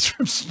life advice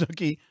from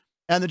Snooki.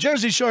 And the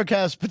Jersey Shore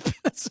cast put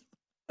penicillin.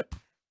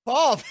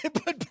 Paul, they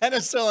put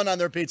penicillin on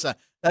their pizza.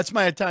 That's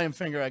my Italian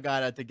finger I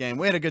got at the game.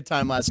 We had a good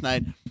time last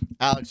night.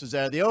 Alex was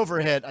there. The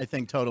overhit, I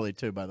think, totally,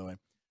 too, by the way.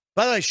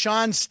 By the way,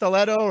 Sean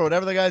Stiletto, or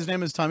whatever the guy's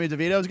name is, Tommy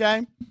DeVito's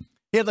guy,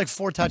 he had like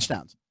 4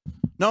 touchdowns.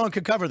 No one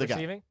could cover the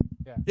Receiving?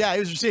 guy. Yeah, he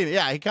was receiving.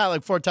 Yeah, he got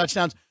like 4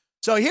 touchdowns.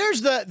 So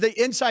here's the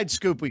inside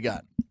scoop we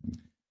got.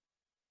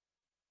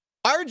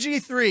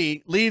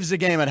 RG3 leaves the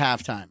game at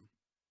halftime.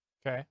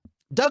 Okay.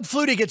 Doug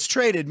Flutie gets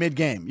traded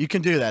mid-game. You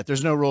can do that.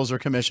 There's no rules or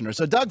commissioner.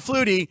 So Doug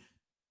Flutie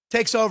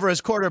takes over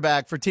as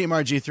quarterback for Team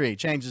RG3,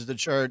 changes the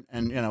shirt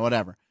and,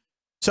 whatever.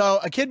 So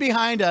a kid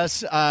behind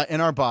us in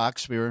our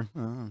box, we were,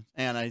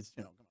 and I,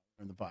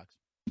 in the box.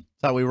 That's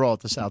how we roll at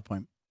the South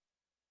Point.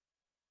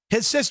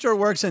 His sister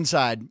works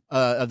inside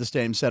of the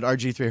stadium, said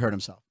RG3 hurt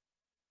himself.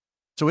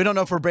 So we don't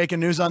know if we're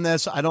breaking news on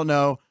this. I don't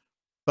know.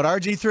 But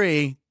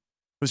RG3,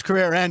 whose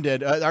career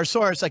ended, our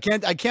source, I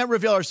can't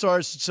reveal our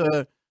source. It's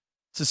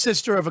a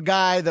sister of a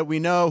guy that we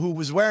know who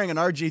was wearing an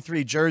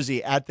RG3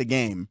 jersey at the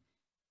game.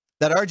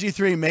 That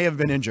RG3 may have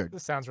been injured.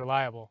 This sounds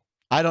reliable.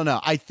 I don't know.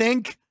 I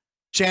think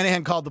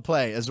Shanahan called the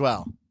play as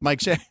well.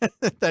 Mike Shanahan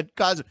that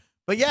caused it.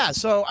 But yeah,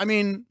 so I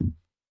mean,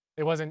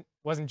 it wasn't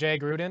Jay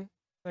Gruden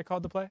that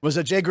called the play? Was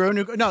it Jay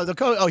Gruden? No, the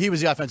coach. Oh, he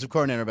was the offensive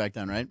coordinator back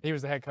then, right? He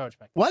was the head coach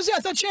back then. Was he? I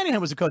thought Shanahan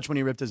was the coach when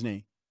he ripped his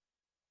knee.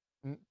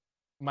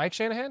 Mike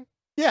Shanahan?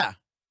 Yeah.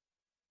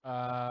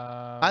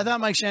 I thought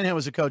Mike Shanahan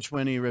was the coach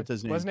when he ripped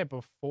his knee. Wasn't it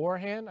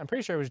beforehand? I'm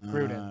pretty sure it was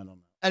Gruden. I don't know.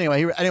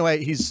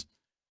 Anyway,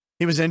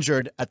 he was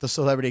injured at the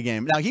celebrity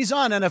game. Now he's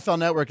on NFL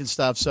Network and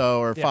stuff,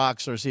 or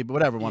Fox or CBS,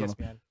 whatever one of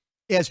them.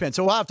 ESPN.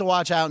 So we'll have to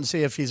watch out and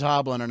see if he's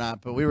hobbling or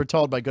not. But we were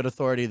told by good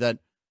authority that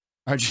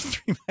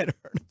RG3 might have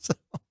hurt himself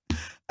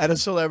at a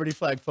celebrity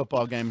flag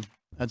football game.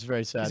 That's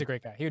very sad. He's a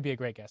great guy. He would be a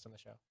great guest on the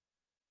show.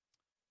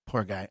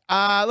 Poor guy.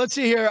 Let's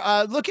see here.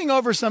 Looking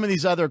over some of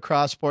these other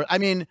cross sport. I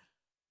mean,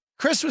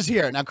 Chris was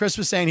here. Now, Chris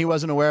was saying he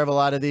wasn't aware of a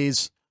lot of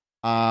these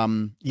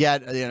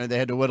yet. They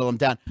had to whittle them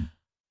down.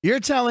 You're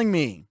telling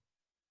me,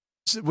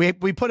 we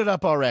put it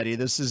up already.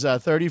 This is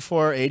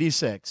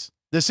 3486.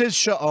 This is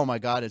show. Oh, my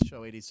God. It's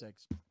show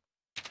 86.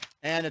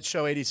 And it's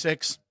show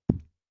 86.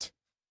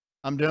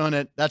 I'm doing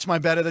it. That's my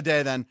bet of the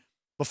day then.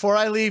 Before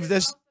I leave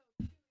this.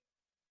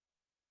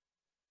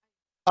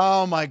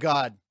 Oh, my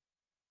God.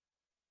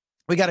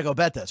 We got to go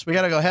bet this. We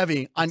got to go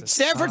heavy on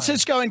San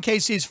Francisco and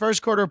KC's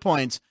first quarter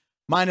points,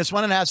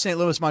 -1.5 St.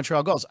 Louis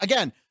Montreal goals.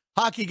 Again,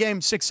 Hockey game,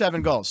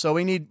 6-7 goals. So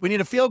we need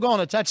a field goal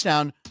and a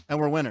touchdown, and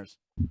we're winners.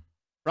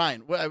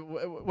 Ryan,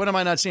 what am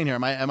I not seeing here?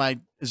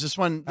 Is this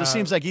one? This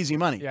seems like easy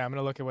money. Yeah, I'm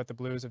gonna look at what the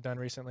Blues have done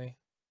recently.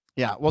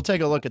 Yeah, we'll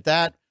take a look at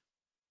that.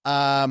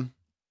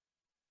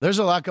 There's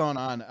a lot going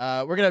on.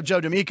 We're gonna have Joe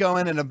D'Amico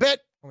in a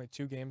bit. Only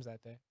 2 games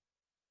that day.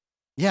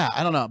 Yeah,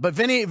 I don't know, but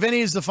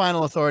Vinny's the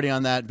final authority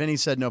on that. Vinny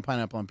said no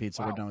pineapple on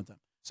pizza. Wow. We're done with them.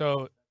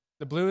 So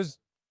the Blues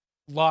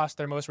lost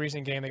their most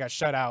recent game. They got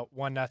shut out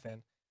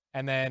 1-0,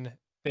 and then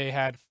they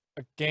had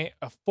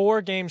a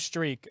 4-game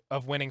streak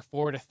of winning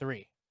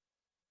 4-3.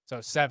 So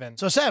 7.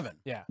 So 7.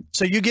 Yeah.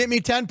 So you get me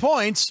 10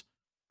 points,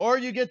 or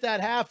you get that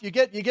half. You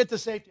get the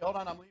safety. Hold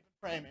on, I'm leaving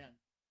frame, man.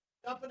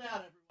 Jumping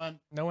out, everyone.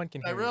 No one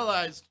can hear I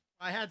realized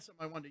I had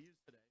something I wanted to use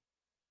today.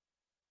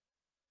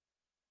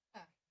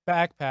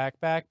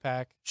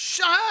 Backpack.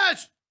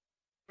 Shush!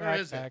 Where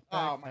is it? Backpack.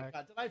 Oh, my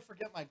God. Did I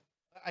forget my...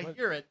 I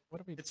hear it.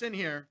 It's in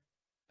here.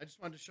 I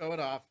just wanted to show it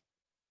off.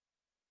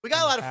 We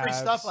got a lot of free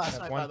stuff last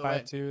night, by the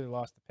way. 1-5-2. They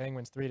lost the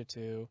Penguins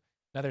 3-2.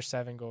 Another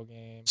 7-goal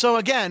game. So,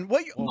 again,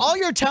 all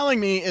you're telling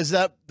me is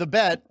that the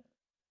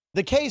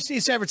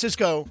KC San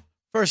Francisco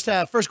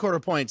first quarter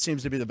point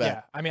seems to be the bet.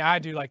 Yeah, I mean, I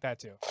do like that,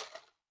 too.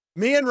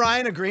 Me and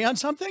Ryan agree on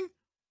something?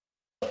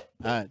 All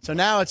right, so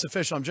now it's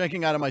official. I'm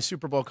drinking out of my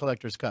Super Bowl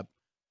collector's cup.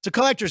 It's a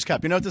collector's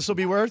cup. You know what this will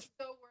be worth?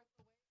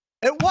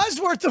 It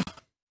was worth the...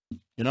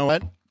 You know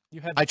what?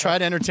 I tried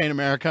to entertain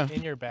America.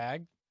 In your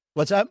bag?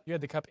 What's up? You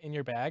had the cup in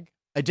your bag?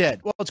 I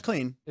did. Well, it's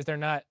clean. Is there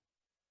not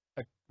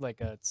a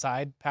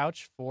side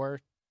pouch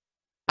for...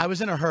 I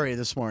was in a hurry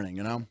this morning,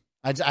 you know?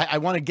 I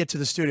want to get to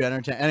the studio and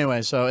entertain.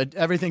 Anyway, so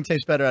everything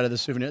tastes better out of the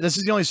souvenir. This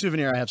is the only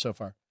souvenir I have so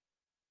far.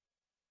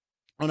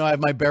 Oh, no, I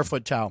have my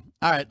barefoot towel.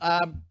 All right.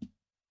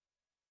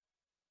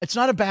 It's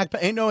not a backpack.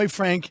 Ain't no way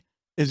Frank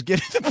is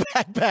getting the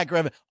backpack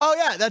revenue. Oh,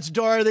 yeah, that's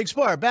Dora the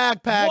Explorer.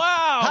 Backpack.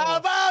 Wow. How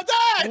about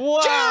that?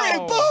 Wow. Jerry,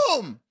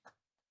 boom.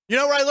 You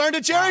know where I learned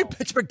it, Jerry? Wow.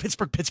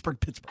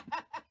 Pittsburgh.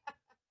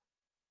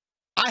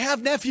 I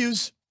have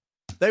nephews.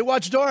 They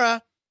watch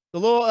Dora.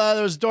 There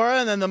was Dora,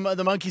 and then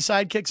the monkey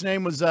sidekick's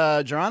name was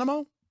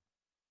Geronimo?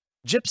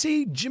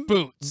 Gypsy?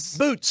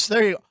 Boots.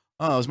 There you go.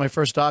 Oh, it was my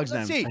first dog's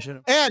name. See.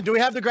 And do we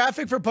have the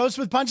graphic for Posts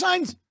with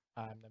Punchlines?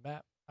 I'm the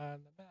map.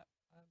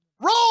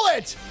 Roll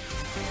it!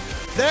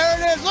 There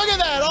it is. Look at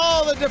that.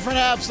 All the different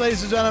apps,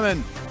 ladies and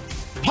gentlemen.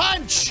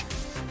 Punch!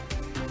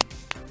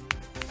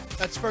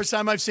 That's the first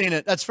time I've seen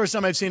it. That's the first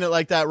time I've seen it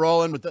like that,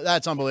 rolling.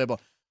 That's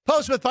unbelievable.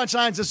 Post with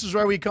Punchlines. This is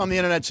where we comb the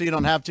internet so you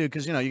don't have to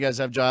because, you guys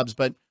have jobs,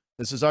 but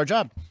this is our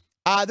job.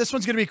 This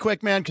one's going to be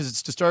quick, man, because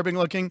it's disturbing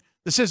looking.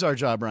 This is our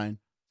job, Ryan.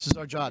 This is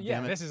our job,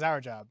 damn it. This is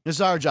our job. This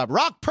is our job.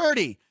 Rock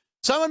Purdy.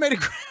 Someone made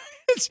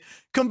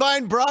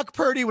combined Brock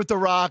Purdy with The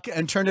Rock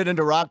and turned it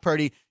into Rock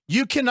Purdy.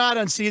 You cannot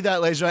unsee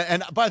that, ladies and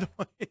gentlemen. And by the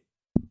way,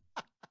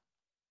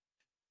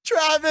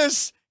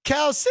 Travis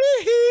Kelce.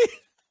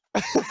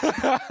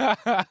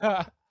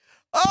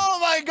 Oh,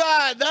 my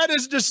God. That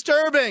is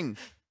disturbing.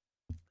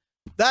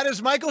 That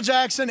is Michael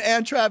Jackson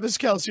and Travis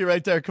Kelce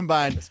right there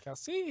combined.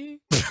 Travis Kelce.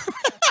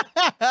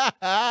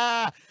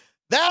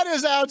 That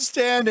is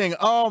outstanding.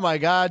 Oh, my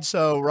God.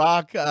 So,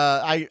 Rock,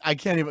 I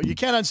can't even, you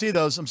can't unsee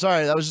those. I'm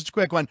sorry. That was just a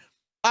quick one.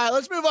 All right,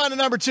 let's move on to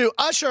number 2.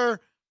 Usher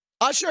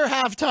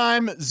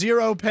halftime,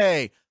 0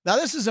 pay. Now,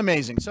 this is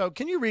amazing. So,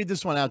 can you read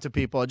this one out to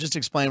people? Just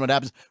explain what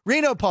happens.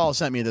 Reno Paul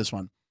sent me this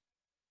one.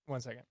 1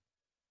 second.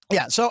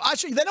 Yeah, so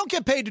Usher, they don't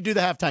get paid to do the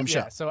halftime show.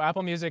 Yeah, so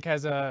Apple Music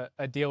has a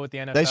deal with the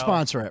NFL. They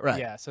sponsor it, right?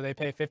 Yeah, so they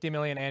pay $50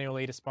 million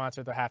annually to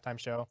sponsor the halftime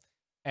show,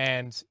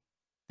 and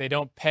they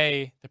don't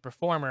pay the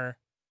performer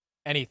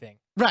anything.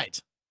 Right.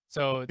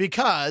 So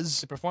because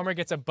the performer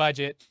gets a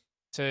budget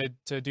to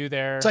do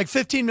their... It's like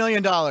 $15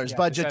 million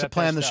budget to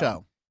plan the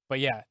show. But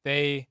yeah,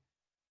 they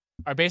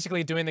are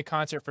basically doing the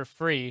concert for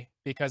free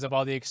because of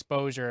all the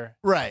exposure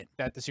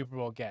that the Super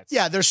Bowl gets.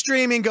 Yeah, their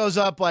streaming goes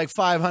up like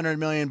 500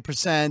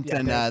 million%,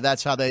 and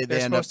that's how they end up.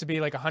 There's supposed to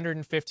be like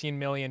 115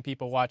 million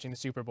people watching the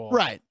Super Bowl.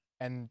 Right.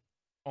 And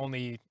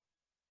only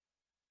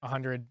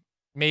 100,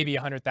 maybe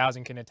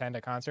 100,000 can attend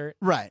a concert.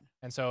 Right.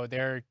 And so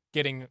they're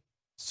getting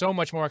so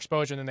much more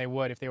exposure than they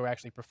would if they were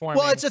actually performing.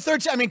 Well, it's a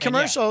 13. I mean,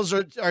 commercials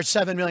are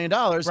 $7 million.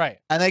 Right.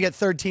 And they get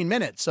 13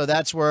 minutes. So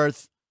that's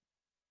worth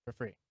for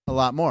free a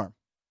lot more.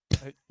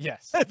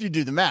 Yes. If you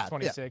do the math.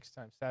 26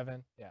 times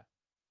 7. Yeah.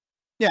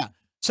 Yeah.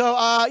 So,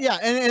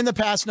 in the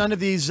past, none of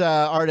these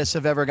artists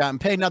have ever gotten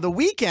paid. Now, The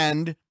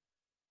Weeknd.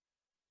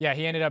 Yeah,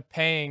 he ended up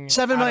paying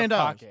 $7 million.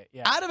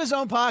 Out of his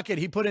own pocket,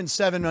 he put in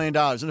 $7 million.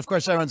 And, of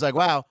course, everyone's like,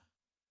 wow,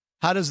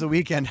 how does The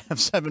Weeknd have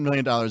 $7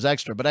 million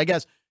extra? But I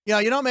guess,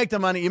 you don't make the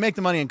money. You make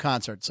the money in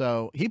concert.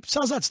 So he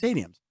sells out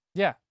stadiums.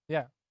 Yeah.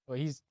 Well,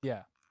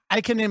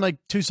 I can name like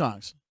 2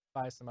 songs.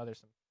 Buy some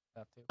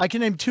stuff, too. I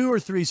can name 2 or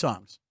 3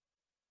 songs.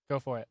 Go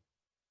for it.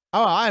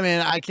 Oh, I mean,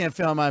 I can't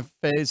feel my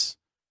face.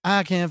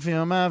 I can't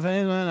feel my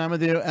face when I'm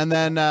with you. And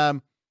then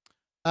that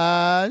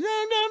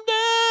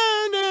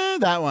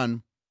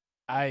one.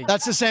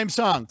 That's the same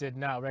song. Did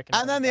not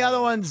recognize. And then the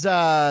other one's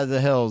The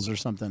Hills or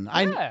something.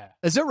 Yeah.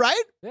 Is it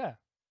right? Yeah.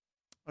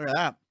 Look at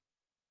that.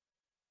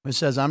 It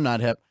says I'm not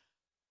hip.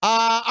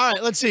 All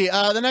right, let's see.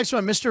 The next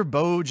one, Mr.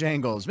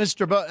 Bojangles.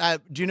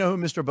 Do you know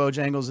who Mr.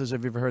 Bojangles is?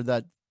 Have you ever heard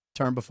that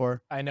term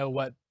before? I know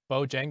what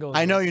Bojangles.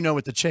 I know you know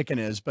what the chicken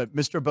is, but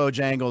Mr.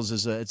 Bojangles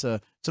is it's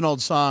an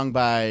old song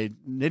by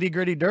Nitty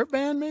Gritty Dirt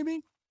Band,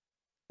 maybe.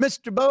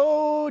 Mr.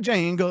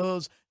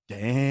 Bojangles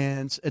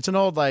dance. It's an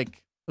old it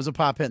was a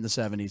pop hit in the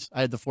 70s.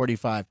 I had the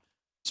 45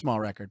 small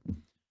record.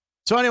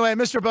 So anyway,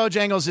 Mr.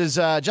 Bojangles is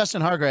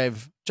Javon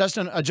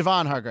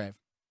Hargrave,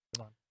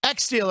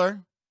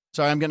 ex-Steeler.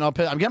 Sorry, I'm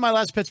getting my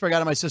last Pittsburgh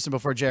out of my system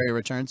before Jerry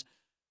returns.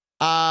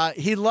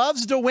 He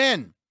loves to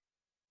win,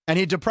 and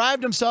he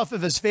deprived himself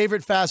of his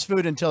favorite fast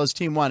food until his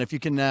team won. If you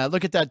can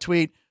look at that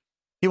tweet,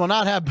 he will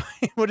not have,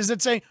 what does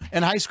it say?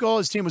 In high school,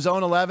 his team was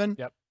 0-11.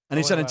 Yep. And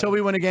he said, until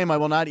we win a game, I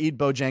will not eat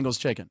Bojangles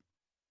chicken.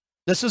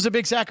 This was a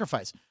big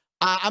sacrifice.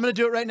 I'm going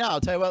to do it right now.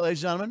 I'll tell you what,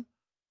 ladies and gentlemen.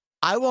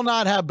 I will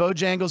not have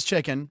Bojangles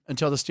chicken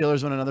until the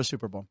Steelers win another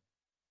Super Bowl.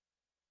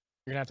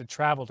 You're going to have to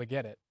travel to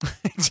get it.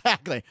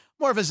 Exactly.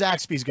 More of a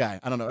Zaxby's guy.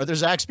 I don't know. Are there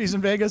Zaxby's in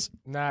Vegas?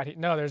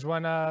 No, there's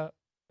one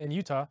in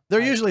Utah.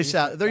 They're usually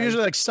south. They're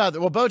usually like south.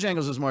 Well,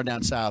 Bojangles is more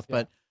down south,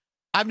 but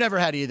I've never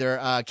had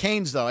either.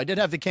 Canes, though. I did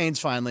have the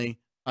Canes finally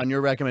on your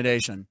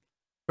recommendation.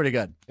 Pretty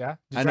good. Yeah?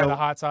 Did you try the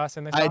hot sauce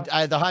in the sauce?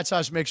 I the hot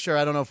sauce mixture,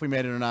 I don't know if we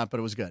made it or not, but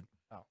it was good.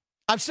 Oh.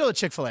 I'm still a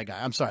Chick-fil-A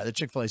guy. I'm sorry. The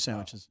Chick-fil-A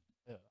sandwiches.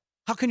 Oh.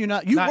 How can you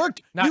not? You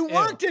worked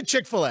at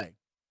Chick-fil-A.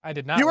 I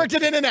did not. You worked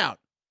at In-N-Out.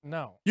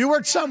 No. You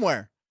worked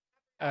somewhere.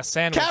 A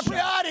sandwich.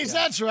 Capriati's,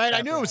 that's right.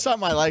 I knew it was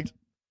something I liked.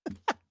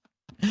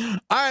 All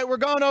right, we're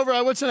going over.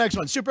 What's the next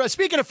one?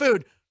 Speaking of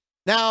food,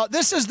 now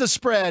this is the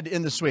spread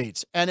in the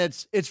suites, and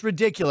it's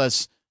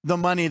ridiculous the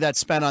money that's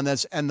spent on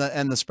this and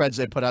the spreads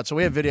they put out. So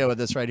we have video of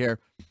this right here.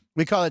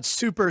 We call it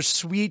Super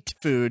Sweet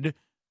Food,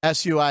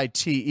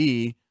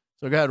 SUITE.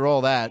 So go ahead,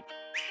 roll that.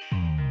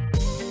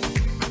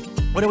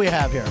 What do we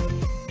have here?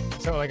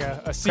 So like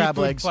a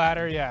seafood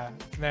platter, yeah.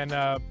 And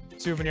then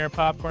souvenir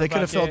popcorn. They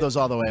could have filled those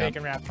all the way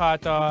bacon wrapped hot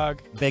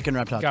dog. Bacon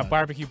wrapped hot dog. Got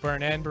barbecue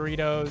burnt end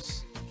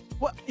burritos.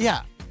 What?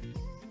 Yeah.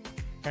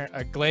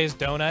 A glazed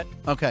donut.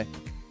 Okay.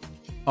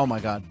 Oh my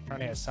God.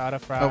 Carne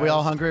asada fries. Are we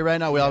all hungry right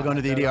now? We all going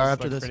to the EDR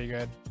after this? Pretty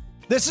good.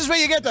 This is what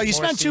you get though. You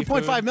spend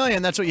 $2.5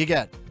 million. That's what you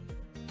get.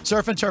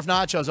 Surf and turf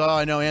nachos. Oh,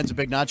 I know Ann's a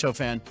big nacho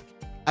fan.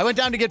 I went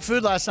down to get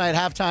food last night at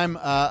halftime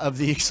of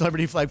the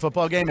Celebrity Flag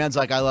football game. Ann's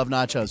like, I love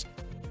nachos.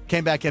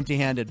 Came back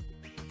empty-handed.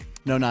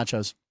 No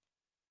nachos.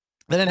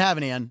 They didn't have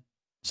any, Ann.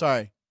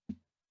 Sorry.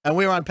 And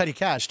we were on petty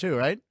cash too,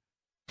 right?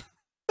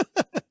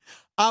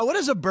 What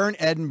is a burnt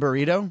end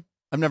burrito?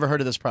 I've never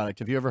heard of this product.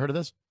 Have you ever heard of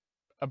this?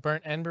 A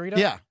burnt end burrito?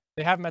 Yeah.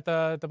 They have them at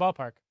the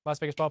ballpark, Las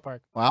Vegas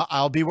ballpark. Well,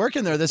 I'll be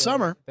working there this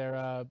summer.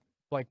 They're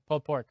like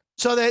pulled pork.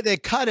 So they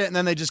cut it and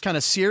then they just kind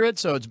of sear it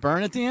so it's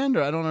burnt at the end,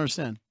 or I don't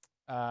understand.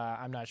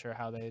 I'm not sure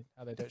how they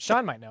do it.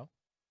 Sean might know.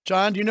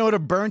 John, do you know what a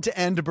burnt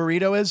end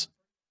burrito is?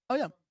 Oh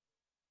yeah.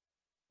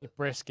 The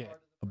brisket.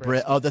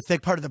 The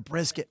thick part of the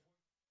brisket.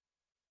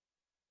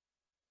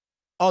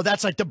 Oh,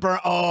 that's like the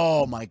burnt.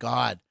 Oh my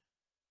God.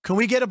 Can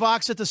we get a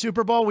box at the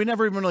Super Bowl? We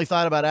never even really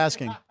thought about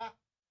asking.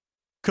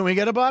 Can we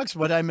get a box?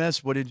 What did I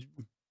miss? What did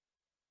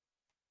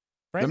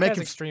Frank has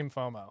extreme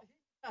FOMO.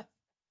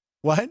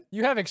 What?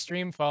 You have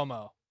extreme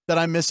FOMO. That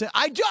I'm missing?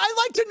 I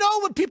like to know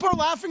what people are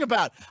laughing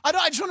about. I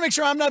just want to make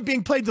sure I'm not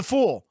being played the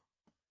fool.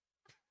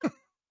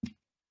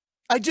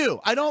 I do.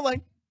 I don't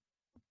like.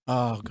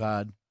 Oh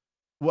God.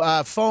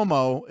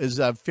 FOMO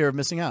is fear of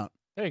missing out.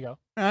 There you go.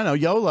 I know.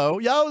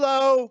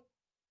 YOLO.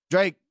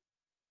 Drake.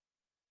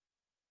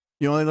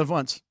 You only live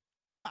once.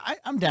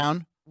 I'm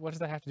down. What does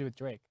that have to do with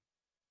Drake?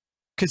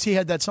 Because he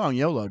had that song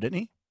YOLO, didn't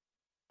he?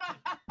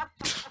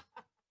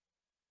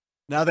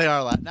 Now they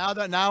are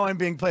now I'm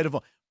being played a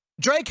fool.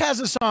 Drake has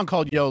a song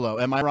called YOLO.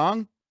 Am I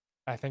wrong?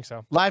 I think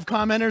so. Live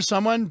commenter,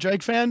 someone,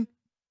 Drake fan?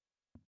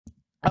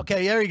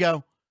 Okay, there you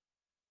go.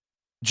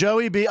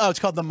 Joey B. Oh, it's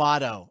called The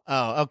Motto.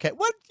 Oh, okay.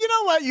 What? You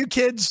know what, you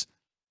kids?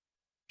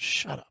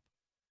 Shut up.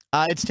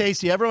 It's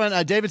tasty. Everyone,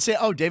 David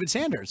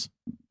Sanders.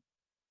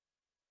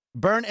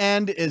 Burnt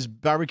end is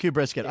barbecue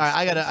brisket. All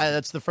right,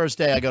 that's the first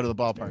day I go to the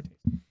ballpark.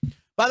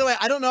 By the way,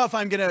 I don't know if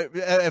I'm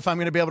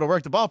gonna be able to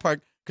work the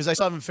ballpark because I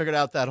still haven't figured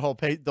out that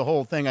the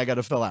whole thing I got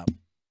to fill out.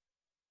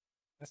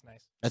 That's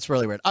nice. That's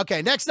really weird.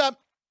 Okay, next up,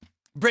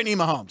 Brittany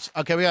Mahomes.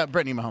 Okay, we got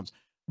Brittany Mahomes.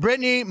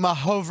 Brittany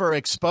Mahover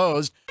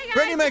exposed.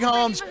 Brittany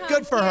Mahomes,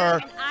 good for her.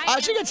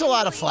 She gets a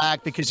lot of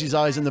flack because she's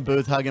always in the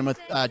booth hugging with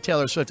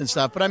Taylor Swift and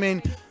stuff. But I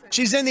mean,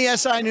 she's in the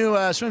SI new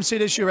swimsuit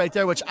issue right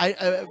there, which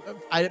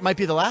it might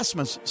be the last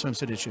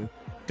swimsuit issue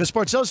because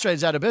Sports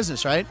Illustrated's out of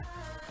business, right?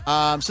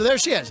 So there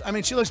she is. I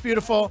mean, she looks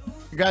beautiful.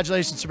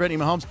 Congratulations to Brittany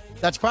Mahomes.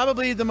 That's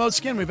probably the most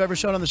skin we've ever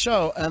shown on the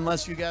show,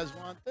 unless you guys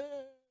want this.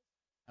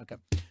 Okay.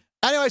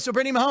 Anyway, so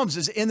Brittany Mahomes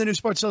is in the new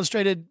Sports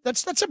Illustrated.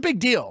 That's a big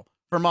deal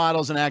for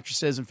models and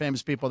actresses and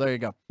famous people. There you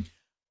go.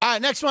 All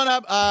right, next one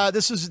up.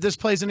 This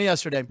plays into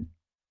yesterday.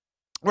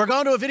 We're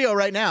going to a video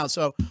right now.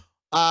 So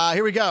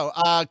here we go.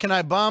 Can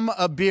I bum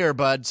a beer,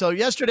 bud? So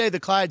yesterday, the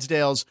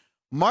Clydesdales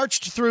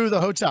marched through the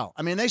hotel.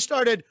 I mean, they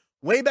started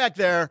way back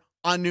there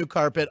on new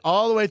carpet,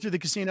 all the way through the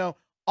casino,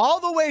 all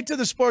the way to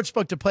the sports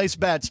book to place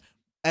bets.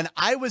 And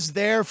I was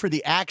there for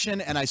the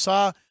action, and I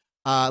saw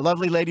a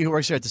lovely lady who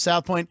works here at the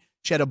South Point.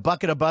 She had a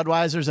bucket of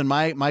Budweisers, and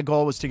my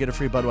goal was to get a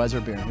free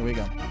Budweiser beer. Here we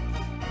go.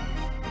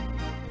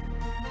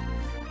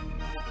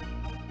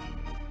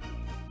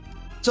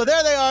 So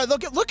there they are.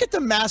 Look at the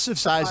massive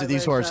size of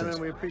these horses.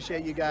 We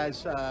appreciate you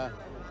guys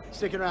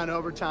sticking around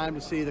overtime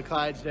to see the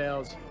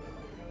Clydesdales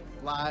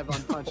live on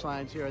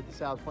Punchlines here at the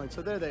South Point.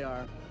 So there they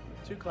are,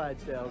 2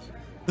 Clydesdales.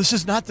 This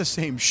is not the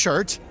same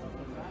shirt.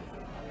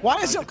 Why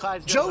is it?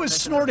 Joe is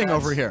snorting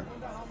over here.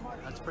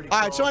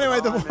 All right, so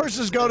anyway, the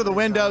horses go to the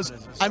windows.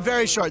 I'm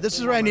very short. This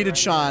is where I needed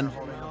Sean.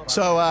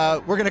 So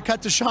we're going to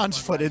cut to Sean's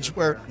footage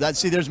where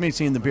see, there's me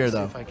seeing the beer,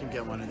 though. If I can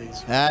get one of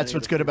these. That's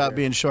what's good about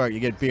being short. You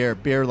get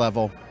beer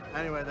level.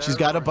 Anyway, she's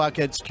got a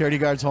bucket. Security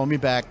guards hold me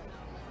back.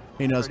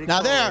 He knows.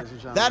 Now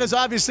that is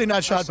obviously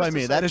not shot by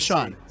me. That is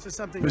Sean,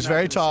 who's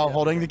very tall,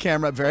 holding the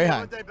camera up very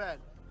high.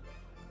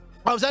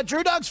 Oh, is that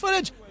Drew Dog's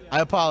footage?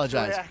 I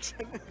apologize.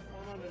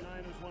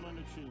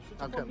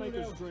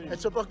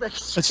 It's a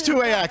bookmaker's dream. It's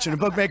two-way action. A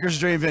bookmaker's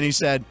dream, Vinny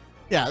said.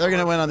 Yeah, they're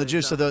going to win on the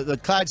juice, so the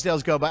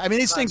Clydesdales go by. I mean,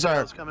 these things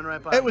are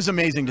 – it was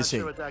amazing to see.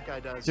 Sure what that guy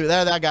does. Dude,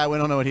 that guy, we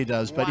don't know what he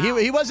does. But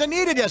he wasn't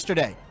needed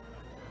yesterday.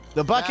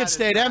 The bucket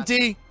stayed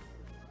empty.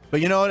 But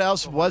you know what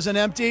else wasn't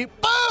empty?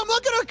 Boom!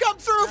 Look at her come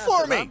through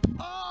for me.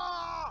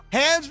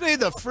 Hands me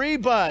the free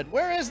Bud.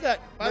 Where is that?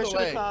 By the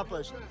way,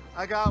 accomplished.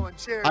 I got one.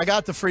 Cheers. I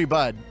got the free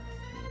Bud.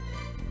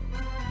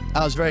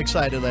 I was very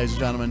excited, ladies and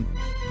gentlemen.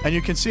 And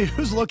you can see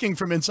who's looking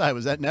from inside.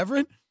 Was that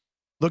Neverin?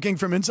 Looking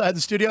from inside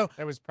the studio?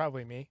 That was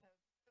probably me.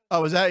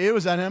 Oh, was that you?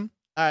 Was that him?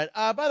 All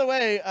right. By the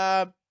way,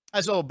 I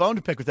have a little bone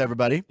to pick with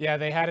everybody. Yeah,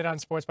 they had it on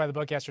Sports by the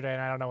Book yesterday,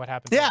 and I don't know what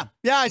happened. Yeah,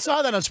 I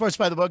saw that on Sports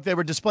by the Book. They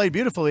were displayed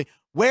beautifully.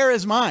 Where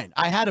is mine?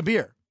 I had a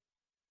beer.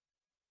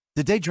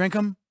 Did they drink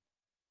them?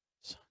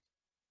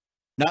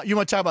 Now, you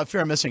want to talk about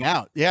fear of missing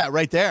out. Yeah,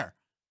 right there.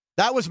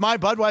 That was my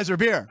Budweiser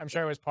beer. I'm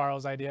sure it was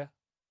Parl's idea.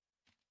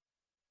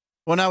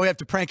 Well, now we have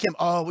to prank him.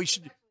 Oh, we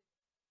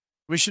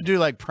should do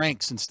like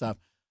pranks and stuff.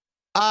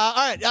 All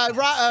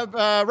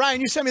right, Ryan,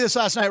 you sent me this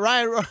last night.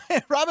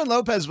 Robin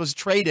Lopez was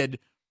traded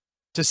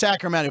to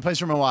Sacramento. He plays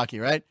for Milwaukee,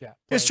 right? Yeah.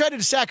 He was traded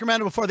to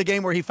Sacramento before the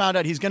game where he found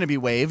out he's going to be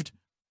waived.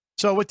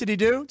 So what did he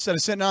do? Instead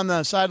of sitting on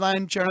the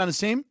sideline cheering on his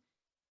team?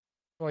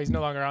 Well, he's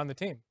no longer on the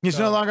team. He's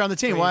no longer on the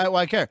team.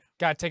 Why care?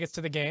 Got tickets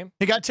to the game.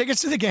 He got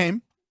tickets to the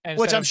game,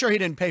 which I'm sure he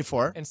didn't pay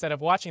for. Instead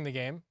of watching the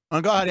game.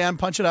 Oh, go ahead, Ian.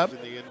 Punch it up.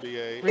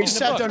 He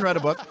sat down and read a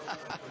book.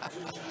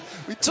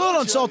 It's a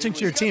little insulting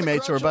to your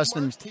teammates who are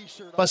busting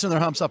their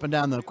humps up and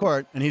down the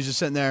court, and he's just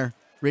sitting there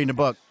reading a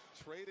book.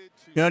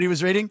 You know what he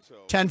was reading?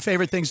 10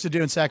 favorite things to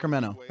do in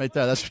Sacramento. Right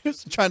there. That's what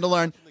he's trying to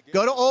learn.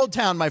 Go to Old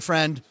Town, my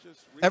friend.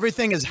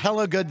 Everything is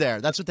hella good there.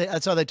 That's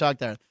how they talk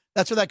there.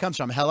 That's where that comes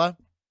from. Hella?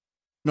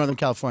 Northern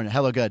California.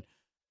 Hella good.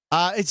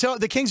 So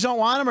the Kings don't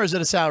want him, or is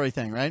it a salary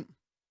thing, right?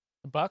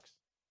 The Bucks?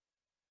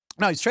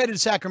 No, he's traded to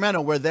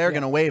Sacramento where they're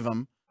going to waive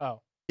him.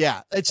 Oh.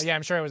 Yeah.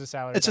 I'm sure it was a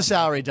salary dump. It's a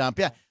salary dump,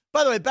 yeah.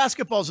 By the way,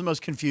 basketball is the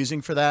most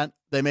confusing for that.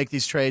 They make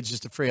these trades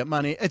just to free up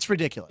money. It's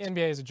ridiculous. The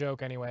NBA is a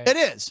joke anyway. It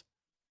is.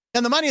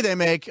 And the money they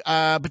make,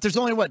 but there's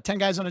only, 10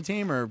 guys on a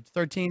team or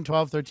 13,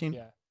 12, 13?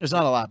 Yeah. There's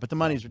not a lot, but the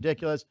money's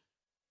ridiculous.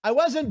 I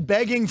wasn't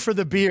begging for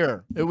the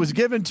beer. It was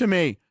given to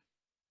me.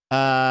 You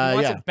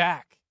want it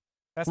back.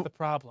 That's the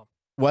problem.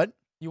 What?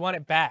 You want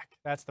it back.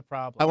 That's the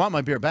problem. I want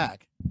my beer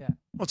back. Yeah.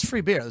 Well, it's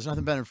free beer. There's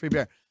nothing better than free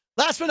beer.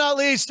 Last but not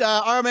least,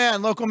 our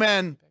man, local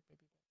man,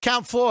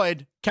 Count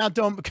Floyd, Count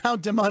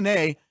de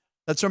Monet.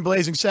 That's from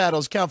Blazing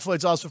Saddles. Count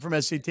Floyd's also from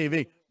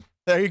SCTV.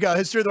 There you go.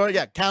 History of the world.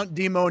 Yeah, Count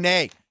de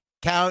Monet.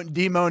 Count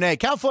de Monet.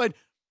 Count Floyd.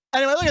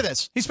 Anyway, look at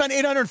this. He spent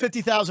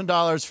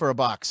 $850,000 for a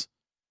box.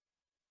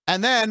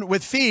 And then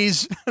with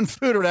fees and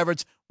food or whatever,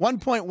 it's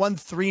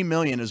 $1.13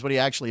 million is what he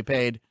actually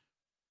paid.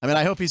 I mean,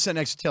 I hope he's sitting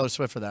next to Taylor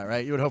Swift for that,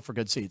 right? You would hope for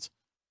good seats.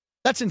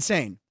 That's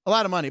insane. A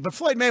lot of money. But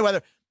Floyd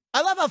Mayweather,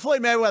 I love how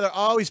Floyd Mayweather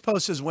always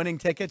posts his winning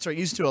tickets, or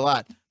used to a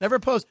lot. Never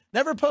post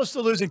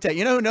the losing ticket.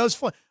 You know who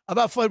knows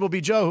about Floyd will be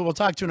Joe, who we'll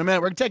talk to in a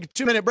minute. We're going to take a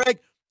 2-minute break.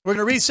 We're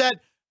going to reset.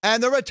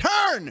 And the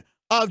return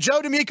of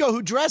Joe D'Amico,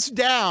 who dressed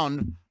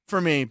down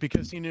for me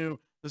because he knew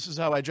this is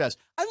how I dress.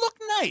 I look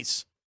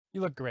nice.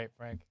 You look great,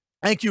 Frank.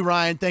 Thank you,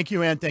 Ryan. Thank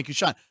you, Ann. Thank you,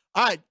 Sean.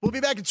 All right, we'll be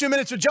back in 2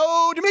 minutes with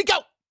Joe D'Amico.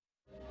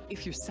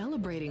 If you're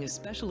celebrating a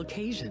special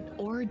occasion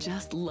or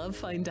just love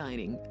fine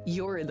dining,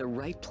 you're in the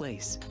right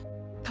place.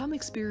 Come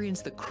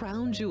experience the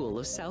crown jewel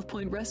of South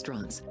Point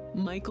restaurants,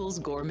 Michael's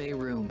Gourmet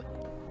Room.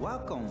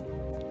 Welcome.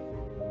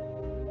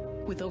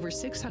 With over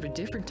 600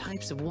 different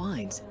types of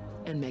wines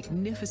and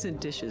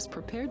magnificent dishes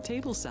prepared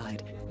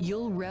tableside,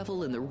 you'll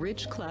revel in the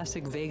rich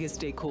classic Vegas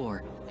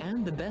decor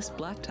and the best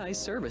black tie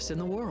service in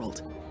the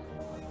world.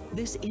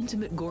 This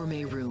intimate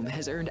gourmet room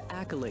has earned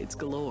accolades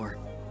galore.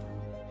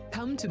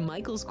 Come to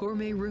Michael's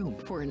Gourmet Room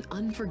for an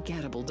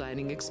unforgettable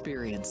dining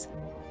experience.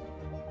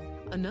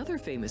 Another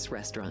famous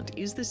restaurant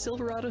is the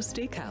Silverado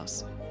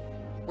Steakhouse,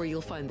 where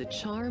you'll find the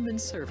charm and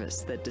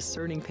service that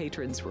discerning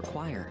patrons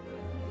require.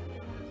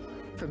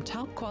 From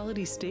top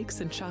quality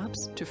steaks and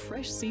chops to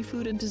fresh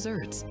seafood and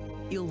desserts,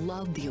 you'll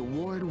love the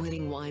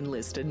award-winning wine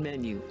list and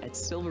menu at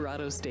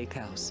Silverado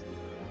Steakhouse.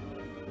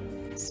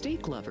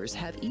 Steak lovers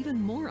have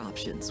even more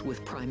options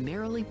with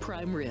primarily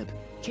prime rib.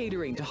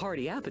 Catering to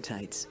hearty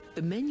appetites,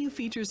 the menu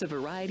features a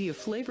variety of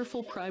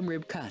flavorful prime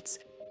rib cuts,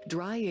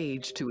 dry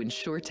aged to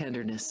ensure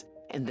tenderness,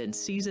 and then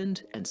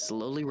seasoned and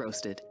slowly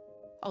roasted.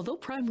 Although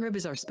prime rib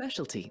is our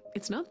specialty,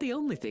 it's not the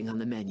only thing on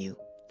the menu.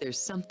 There's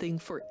something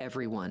for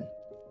everyone.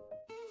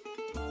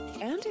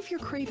 And if you're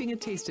craving a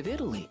taste of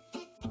Italy,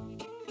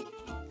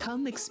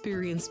 come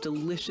experience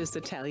delicious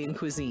Italian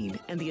cuisine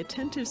and the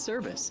attentive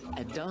service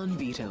at Don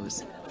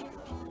Vito's.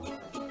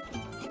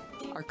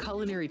 Our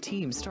culinary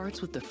team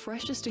starts with the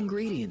freshest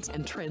ingredients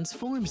and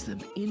transforms them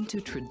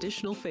into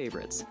traditional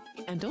favorites.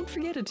 And don't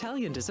forget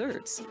Italian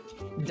desserts.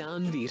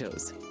 Don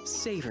Vito's.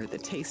 Savor the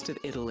taste of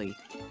Italy.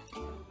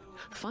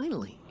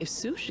 Finally, if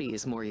sushi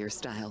is more your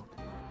style,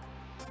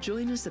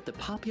 join us at the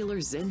popular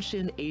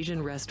Zenshin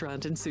Asian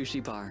restaurant and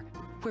sushi bar,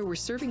 where we're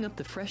serving up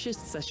the freshest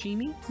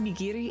sashimi,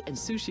 nigiri, and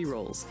sushi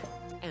rolls.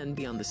 And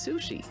beyond the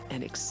sushi,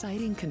 an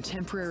exciting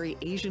contemporary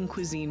Asian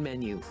cuisine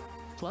menu,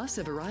 plus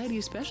a variety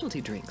of specialty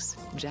drinks,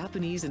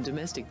 Japanese and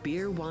domestic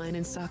beer, wine,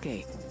 and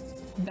sake.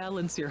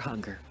 Balance your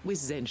hunger with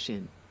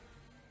Zenshin.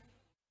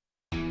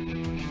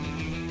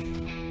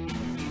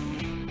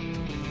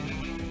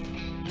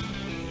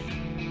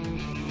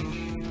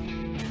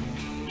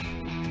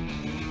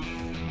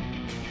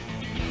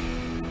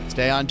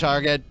 Stay on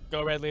target.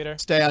 Go Red Leader.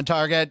 Stay on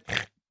target.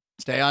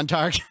 Stay on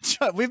target.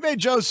 We've made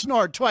Joe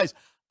snort twice.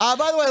 By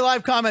the way,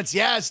 live comments.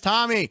 Yes,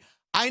 Tommy.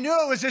 I knew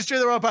it was History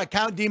of the World Part.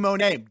 Count D.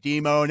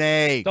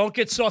 Monet. Don't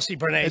get saucy,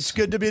 Bernays. It's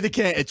good to be the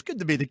king. It's good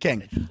to be the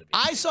king.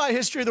 I saw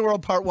History of the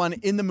World Part 1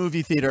 in the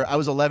movie theater. I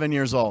was 11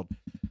 years old.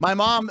 My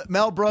mom,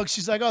 Mel Brooks,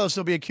 she's like, oh, this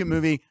will be a cute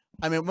movie.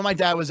 I mean, my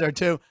dad was there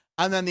too.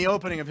 And then the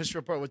opening of History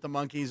Report with the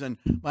monkeys, and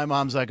my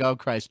mom's like, oh,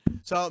 Christ.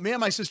 So me and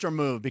my sister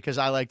moved because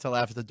I like to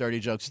laugh at the dirty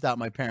jokes without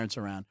my parents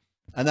around.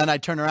 And then I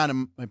turned around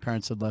and my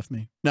parents had left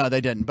me. No,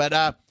 they didn't. But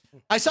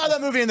I saw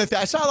that movie in the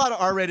I saw a lot of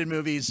R-rated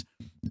movies.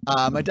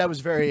 My dad was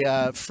very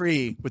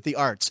free with the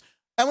arts.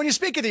 And when you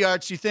speak of the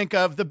arts, you think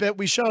of the bit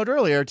we showed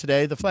earlier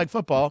today, the flag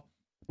football,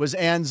 was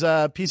Anne's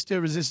piece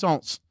de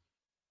resistance.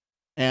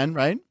 Anne,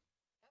 right?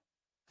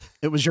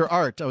 It was your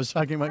art. I was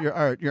talking about your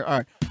art.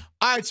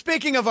 All right,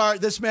 speaking of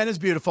art, this man is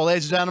beautiful,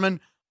 ladies and gentlemen.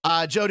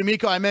 Joe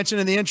D'Amico, I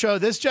mentioned in the intro,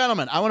 this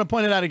gentleman. I want to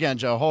point it out again,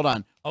 Joe. Hold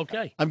on.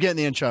 Okay. I'm getting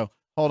the intro.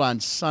 Hold on,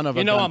 son of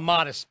a gun. I'm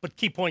modest, but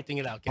keep pointing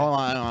it out. Hold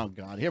on. Oh,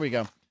 God. Here we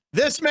go.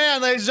 This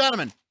man, ladies and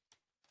gentlemen,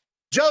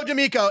 Joe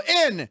D'Amico,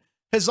 in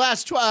his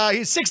last,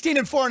 he's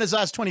 16-4 in his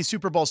last 20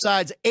 Super Bowl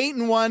sides,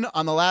 8-1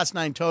 on the last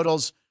 9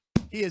 totals.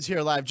 He is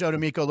here live. Joe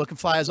D'Amico looking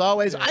fly as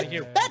always.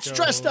 That's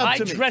dressed up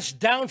to me. I dressed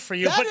down for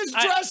you. That is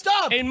dressed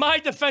up. In my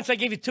defense, I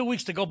gave you 2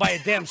 weeks to go buy a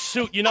damn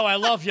suit. You know I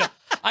love you.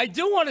 I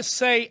do want to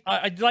say,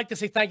 I'd like to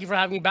say thank you for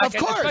having me back. Of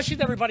course. Especially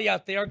to everybody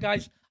out there,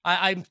 guys.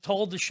 I'm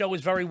told the show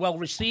is very well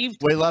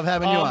received. We love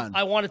having you on.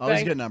 I want to Always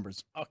thank good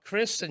numbers.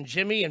 Chris and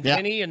Jimmy and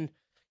Vinny, and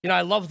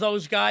I love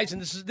those guys.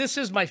 And this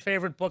is my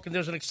favorite book. And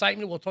there's an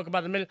excitement we'll talk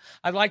about in a minute.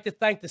 I'd like to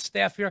thank the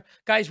staff here,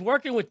 guys.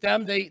 Working with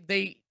them,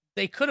 they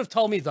could have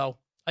told me though.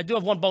 I do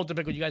have one bone to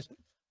pick with you guys.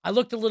 I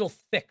looked a little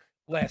thick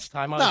last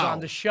time I was on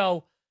the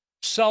show,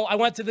 so I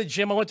went to the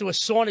gym. I went to a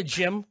sauna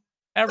gym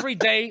every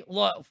day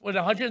with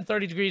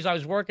 130 degrees. I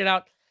was working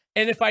out.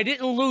 And if I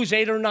didn't lose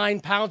 8 or 9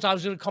 pounds, I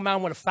was going to come out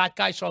with a fat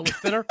guy, so I look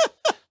thinner,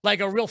 like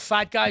a real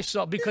fat guy.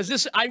 So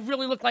because I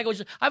really look like I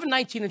have a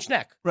 19-inch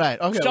neck. Right.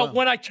 Okay. So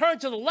when I turn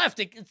to the left,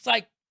 it's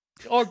like,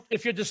 or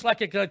if you're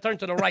dyslexic, I turn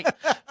to the right.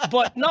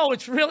 But no,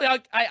 it's really,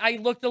 I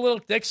looked a little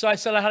thick, so I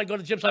said I had to go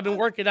to the gym. So I've been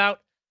working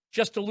out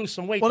just to lose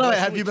some weight. Well, no,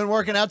 have you been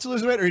working out to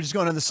lose weight, or are you just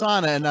going to the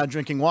sauna and not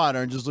drinking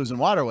water and just losing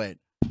water weight?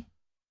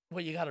 Well,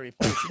 you got to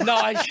report. No,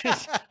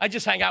 I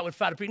just hang out with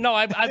fat people. No,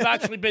 I've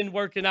actually been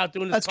working out,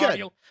 doing this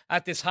cardio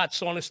at this hot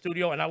sauna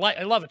studio, and I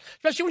love it.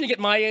 Especially when you get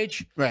my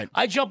age. Right.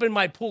 I jump in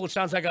my pool. It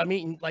sounds like I'm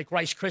eating like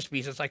Rice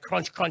Krispies. It's like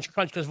crunch, crunch,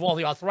 crunch because of all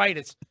the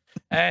arthritis.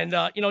 And,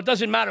 it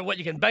doesn't matter what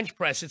you can bench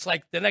press. It's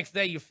like the next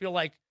day you feel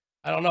like,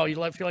 I don't know, you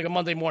feel like a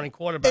Monday morning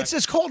quarterback. It's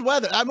this cold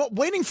weather. I'm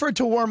waiting for it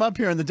to warm up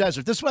here in the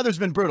desert. This weather's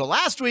been brutal.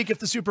 Last week, if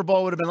the Super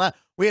Bowl would have been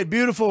we had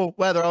beautiful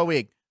weather all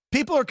week.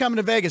 People are coming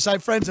to Vegas. I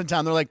have friends in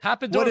town. They're like,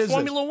 happened during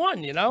Formula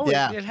One,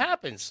 Yeah. It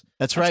happens.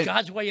 That's right.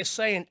 God's way of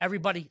saying,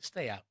 everybody,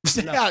 stay out.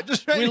 Stay out.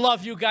 Just right. We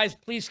love you guys.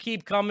 Please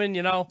keep coming,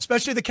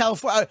 Especially the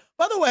California.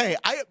 By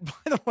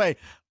the way,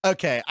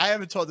 okay, I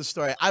haven't told the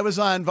story. I was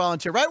on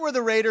volunteer right where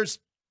the Raiders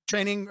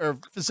training or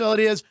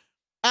facility is.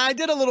 And I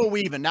did a little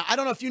weaving. Now, I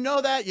don't know if you know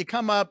that. You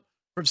come up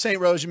from St.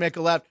 Rose, you make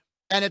a left,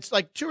 and it's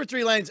like 2 or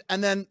 3 lanes,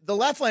 and then the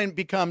left lane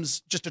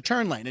becomes just a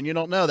turn lane, and you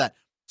don't know that.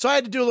 So I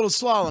had to do a little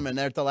slalom in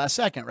there at the last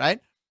second, right?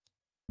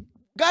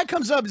 Guy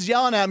comes up, is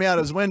yelling at me out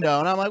of his window,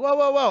 and I'm like,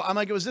 whoa. I'm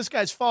like, it was this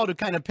guy's fault who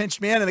kind of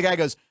pinched me in, and the guy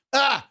goes,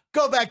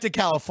 Go back to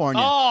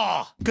California.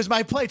 Oh, because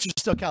my plates are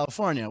still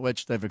California,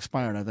 which they've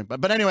expired, I think.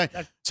 But anyway,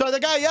 so the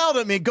guy yelled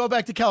at me, "Go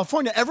back to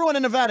California." Everyone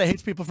in Nevada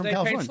hates people from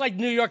California. It's like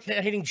New York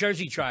hating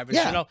Jersey drivers.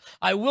 Yeah. You know,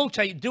 I will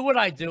tell you, do what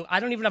I do. I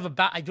don't even have a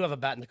bat. I do have a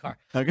bat in the car,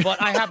 but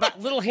I have a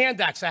little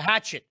hand axe, a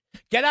hatchet.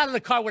 Get out of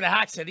the car with a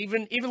hatchet.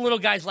 Even little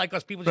guys like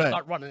us, people just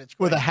start running. It's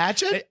great. With a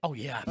hatchet? Oh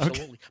yeah,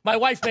 absolutely. My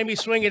wife made me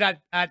swing it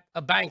at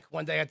a bank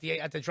one day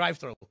at the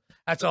drive-thru.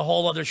 That's a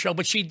whole other show.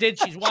 But she did.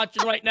 She's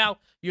watching right now.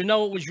 You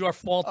know it was your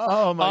fault.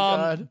 Oh, my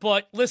God.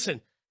 But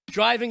listen,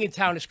 driving in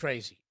town is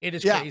crazy. It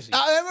is crazy.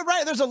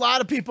 Right. There's a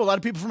lot of people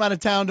from out of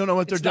town don't know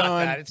what they're doing.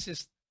 Not bad. It's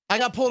just. I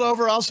got pulled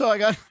over also. I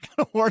got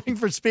a warning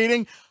for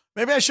speeding.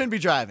 Maybe I shouldn't be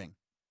driving.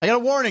 I got a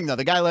warning, though.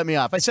 The guy let me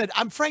off. I said,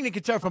 I'm Frank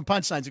Nicotero from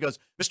Punchlines. He goes,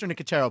 Mr.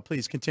 Nicotero,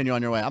 please continue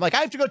on your way. I'm like,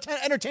 I have to go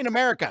entertain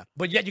America.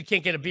 But yet you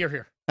can't get a beer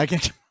here. I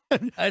can't.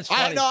 That's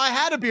funny. I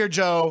had a beer,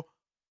 Joe.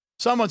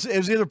 It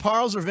was either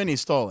Parles or Vinny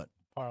stole it.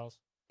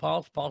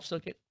 Paul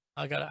took it.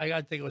 I got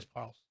to think it was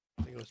Paul.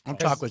 I'm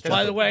talking with Joe.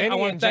 By the way, I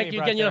want to thank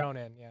you again. You know,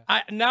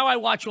 yeah. now I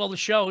watch all the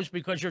shows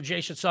because you're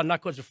Jason's son,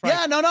 not because of Frank.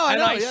 Yeah, no, I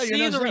know. I yeah,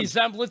 see the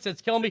resemblance.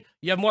 It's killing me.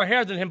 You have more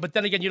hair than him, but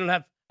then again, you don't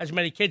have as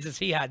many kids as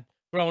he had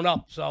growing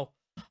up. So,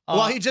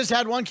 well, he just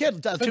had one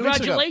kid. 2 weeks ago.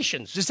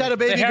 Congratulations! Just had a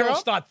baby girl. girl. The hair will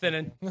start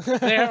thinning.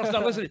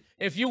 Listen,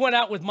 if you went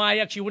out with my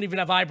ex, you wouldn't even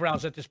have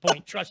eyebrows at this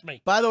point. Trust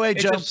me. By the way,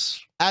 Joe,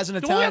 as an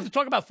Italian, do we have to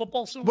talk about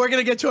football soon? We're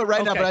gonna get to it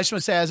right now, but I just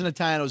want to say, as an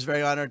Italian, I was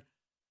very honored.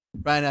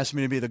 Ryan asked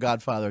me to be the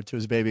godfather to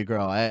his baby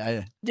girl.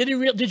 Did you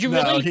really?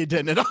 No, he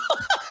didn't at all.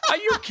 Are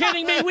you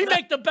kidding me? We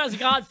make the best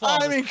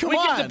godfathers. I mean, come on.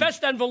 We give the on.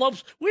 best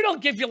envelopes. We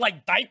don't give you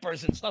like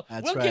diapers and stuff.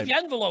 That's We'll right. give you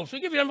envelopes. We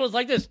give you envelopes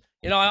like this.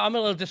 You know, I'm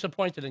a little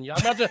disappointed in you.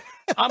 I'm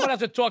gonna have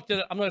to talk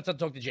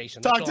to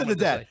Jason. Talk to the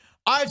dad.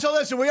 All right, so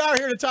listen, we are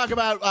here to talk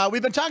about.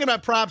 We've been talking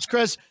about props,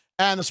 Chris,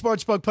 and the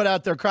Sportsbook put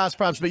out their cross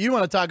props, but you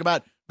want to talk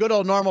about good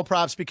old normal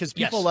props because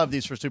people love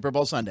these for Super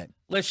Bowl Sunday.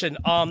 Listen,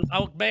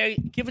 may I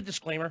give a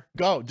disclaimer?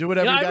 Go, do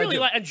whatever you I really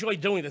do. enjoy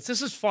doing this.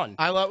 This is fun.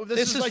 I love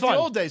this. Is like fun. The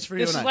old days for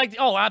you. This and is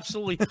I. like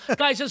absolutely,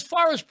 guys. As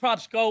far as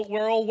props go,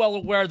 we're all well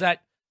aware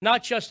that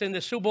not just in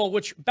the Super Bowl,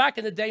 which back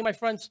in the day, my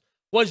friends,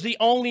 was the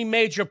only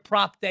major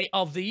prop day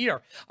of the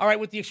year. All right,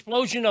 with the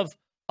explosion of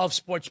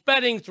sports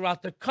betting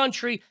throughout the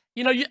country,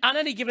 you know, on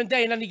any given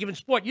day in any given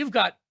sport, you've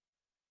got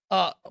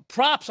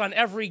props on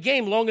every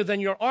game longer than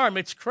your arm.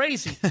 It's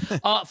crazy,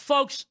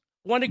 folks.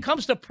 When it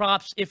comes to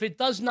props, if it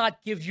does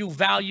not give you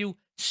value,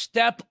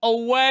 step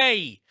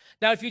away.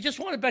 Now, if you just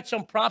want to bet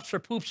some props for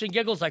poops and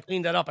giggles, I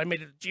cleaned that up. I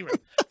made it a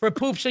G-Rip. For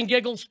poops and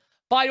giggles,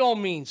 by all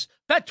means,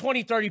 bet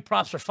 20, 30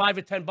 props for $5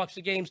 or $10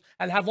 a game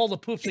and have all the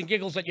poops and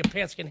giggles that your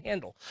pants can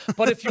handle.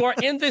 But if you're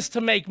in this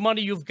to make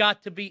money, you've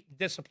got to be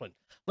disciplined.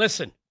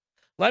 Listen,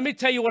 let me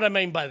tell you what I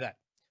mean by that.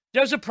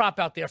 There's a prop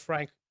out there,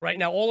 Frank, right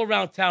now, all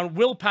around town.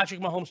 Will Patrick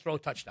Mahomes throw a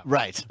touchdown?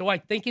 Right. Do I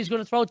think he's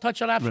going to throw a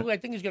touchdown? Absolutely. Right.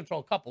 I think he's going to throw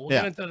a couple. We'll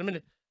get into it in a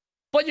minute.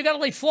 But you got to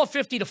lay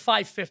 $450 to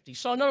 $550.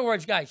 So in other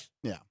words, guys,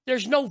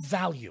 there's no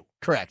value.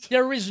 Correct.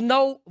 There is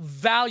no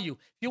value.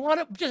 If you want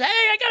to just, hey,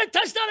 I got a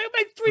touchdown. I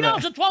made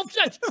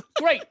 $3.12.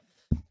 Great.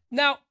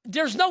 Now,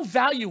 there's no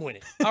value in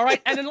it, all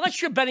right? And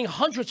unless you're betting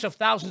hundreds of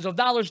thousands of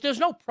dollars, there's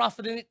no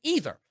profit in it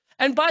either.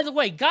 And by the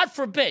way, God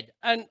forbid,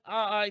 and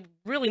I'm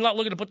really not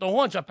looking to put the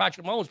horns on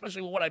Patrick Mahomes,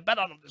 especially with what I bet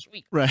on him this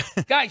week. Right.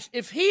 Guys,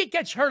 if he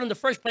gets hurt in the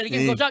first play, the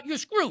game goes out, you're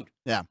screwed.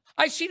 Yeah.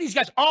 I see these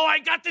guys, I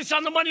got this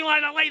on the money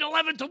line. I laid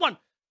 11 to 1.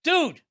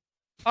 Dude,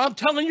 I'm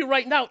telling you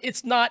right now,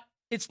 it's not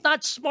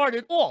smart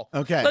at all.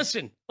 Okay.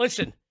 Listen.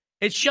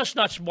 It's just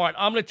not smart.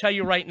 I'm going to tell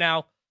you right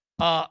now,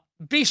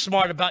 be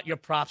smart about your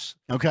props.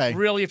 Okay.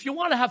 Really, if you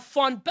want to have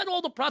fun, bet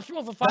all the props for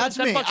 $5 That's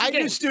and $10 me. a I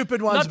game. do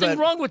stupid ones. Nothing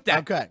wrong with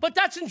that. Okay. But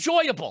that's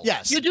enjoyable.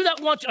 Yes. You do that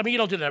once. I mean, you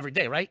don't do that every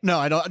day, right? No,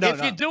 I don't. No,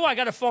 if you do, I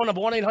got a phone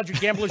number,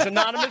 1-800-GAMBLERS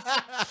Anonymous.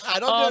 I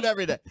don't do it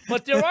every day.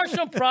 But there are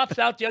some props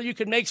out there you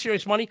can make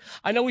serious money.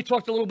 I know we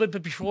talked a little bit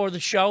before the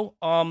show.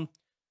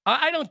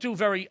 I don't do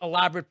very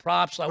elaborate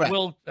props. Like,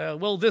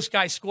 will this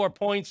guy score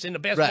points in the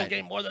basketball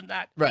game more than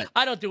that? Right.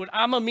 I don't do it.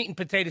 I'm a meat and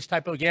potatoes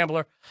type of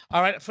gambler.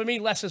 All right. For me,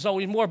 less is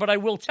always more. But I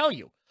will tell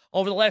you,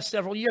 over the last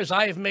several years,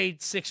 I have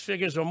made 6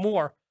 figures or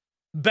more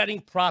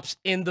betting props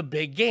in the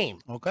big game.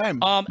 Okay.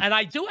 And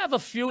I do have a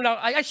few. Now,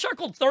 I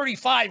circled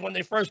 35 when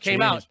they first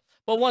came out.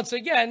 But once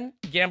again,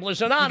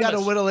 Gamblers Anonymous. You got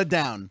to whittle it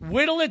down.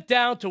 Whittle it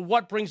down to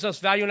what brings us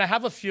value. And I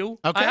have a few.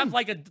 Okay. I have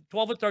like a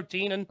 12 or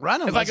 13. And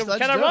run them.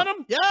 Can I run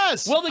them?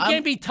 Yes. Will the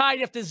game be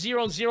tied after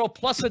 0-0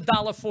 plus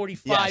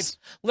 $1.45? Yes.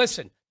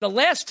 Listen, the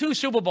last 2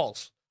 Super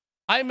Bowls,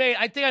 I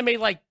think I made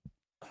like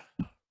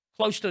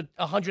close to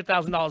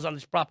 $100,000 on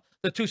this prop.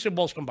 The 2 Super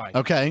Bowls combined.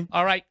 Okay.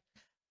 All right.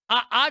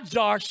 Odds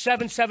are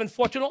 7-7,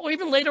 14, or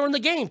even later in the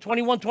game,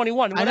 21-21,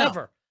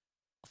 whatever.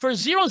 For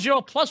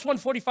 0-0 plus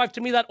 145,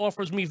 to me, that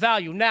offers me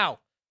value. Now,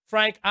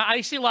 Frank,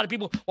 I see a lot of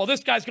people, well,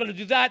 this guy's going to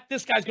do that.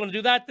 This guy's going to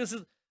do that.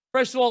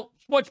 First of all,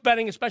 sports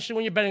betting, especially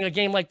when you're betting a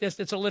game like this,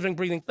 it's a living,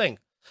 breathing thing.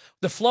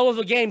 The flow of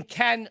the game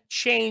can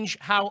change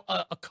how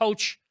a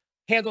coach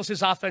handles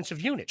his offensive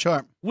unit.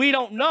 Sure. We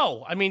don't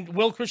know. I mean,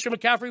 will Christian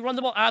McCaffrey run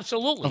the ball?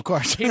 Absolutely. Of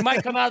course. He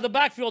might come out of the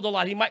backfield a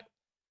lot. He might.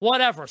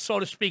 whatever, so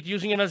to speak,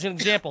 using it as an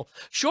example.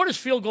 Shortest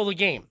field goal of the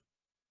game.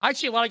 I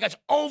see a lot of guys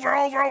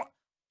over.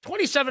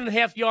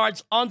 27.5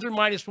 yards, under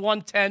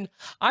 -110.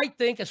 I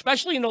think,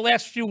 especially in the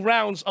last few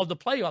rounds of the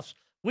playoffs,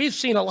 we've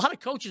seen a lot of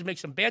coaches make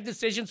some bad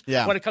decisions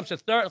when it comes to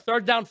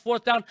third down,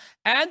 fourth down,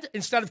 and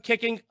instead of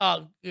kicking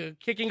a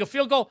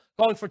field goal,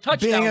 going for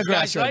touchdowns. Being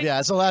aggressive, guys, right? Yeah.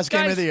 It's the last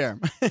game of the year.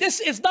 This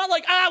is not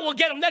like, we'll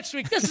get them next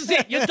week. This is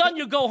it. You're done,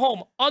 you go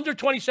home. Under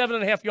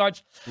 27.5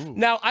 yards. Ooh.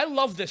 Now, I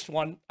love this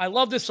one. I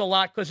love this a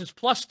lot because it's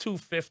plus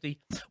 250.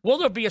 Will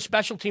there be a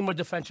special team or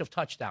defensive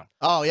touchdown?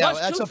 Oh, yeah.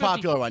 That's a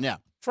popular one, yeah.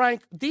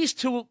 Frank, these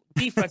two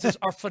defenses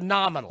are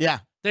phenomenal. Yeah.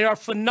 They are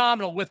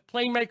phenomenal with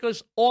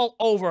playmakers all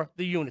over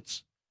the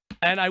units.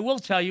 And I will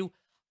tell you,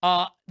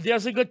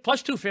 there's a good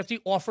plus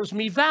 250 offers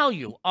me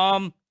value.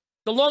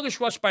 The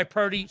longest rush by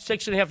Purdy,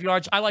 6.5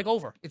 yards. I like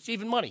over. It's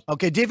even money.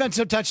 Okay,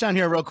 defensive touchdown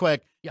here real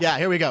quick. Yeah,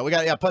 here we go. We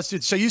got plus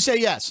 2. So you say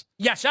yes?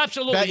 Yes,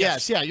 absolutely. Bet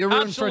yes. Yeah, you're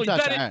rooting for a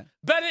touchdown.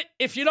 Bet it.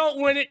 If you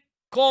don't win it,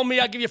 call me.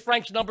 I'll give you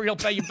Frank's number. He'll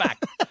pay you back.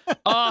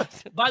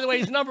 By the way,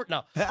 his number?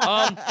 No.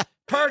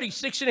 Purdy,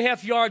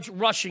 6.5 yards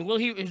rushing. Will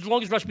his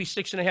longest rush be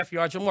 6.5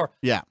 yards or more?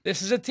 Yeah.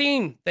 This is a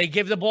team. They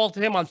give the ball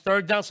to him on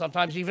third down,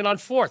 sometimes even on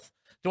fourth.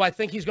 Do I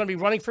think he's going to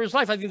be running for his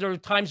life? I think there are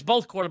times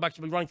both quarterbacks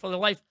will be running for their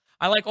life.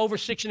 I like over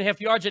 6.5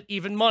 yards at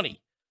even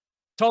money.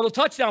 Total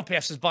touchdown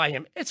passes by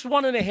him. It's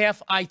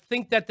 1.5. I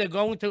think that they're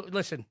going to,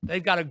 listen,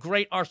 they've got a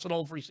great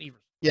arsenal of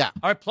receivers. Yeah.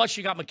 All right, plus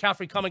you got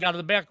McCaffrey coming out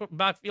of the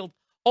backfield.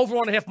 Over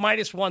 1.5,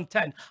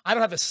 -110. I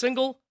don't have a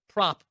single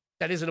prop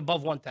that isn't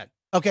above 110.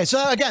 Okay,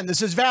 so again,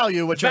 this is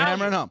value, which you're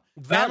hammering home.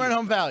 Hammering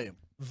home value.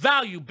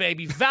 Value,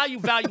 baby. Value.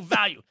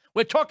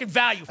 We're talking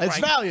value, Frank. It's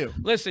value.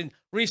 Listen,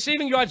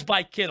 receiving yards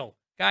by Kittle.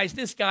 Guys,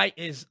 this guy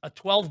is a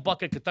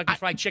 12-bucket Kentucky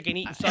Fried Chicken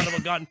eating son of a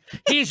gun.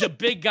 He's a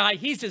big guy.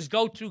 He's his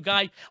go-to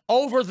guy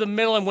over the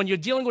middle. And when you're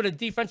dealing with a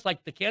defense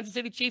like the Kansas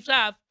City Chiefs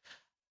have,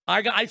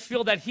 I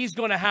feel that he's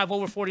going to have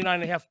over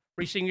 49.5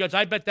 receiving yards.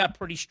 I bet that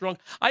pretty strong.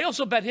 I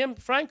also bet him,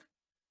 Frank,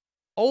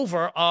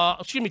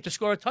 to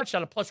score a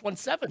touchdown at plus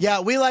 170.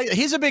 Yeah,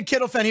 he's a big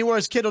Kittle fan. He wore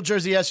his Kittle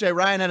jersey yesterday.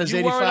 Ryan had his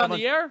 85. You wore it on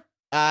the air?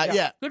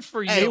 Yeah. Good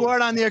for you. Hey, he wore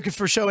it on the air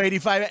for show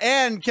 85.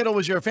 And Kittle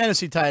was your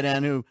fantasy tight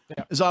end who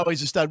is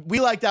always a stud.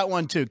 We like that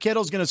one, too.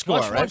 Kittle's going to score,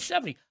 plus right?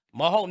 170.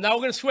 Mahomes. Now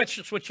we're going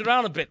to switch it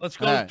around a bit. Let's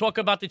go talk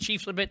about the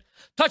Chiefs a bit.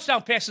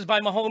 Touchdown passes by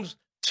Mahomes,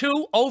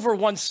 2 over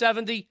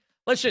 170.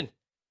 Listen,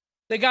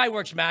 the guy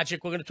works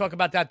magic. We're going to talk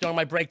about that during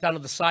my breakdown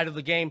of the side of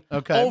the game.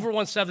 Okay. Over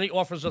 170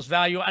 offers us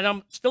value. And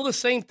I'm still the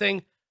same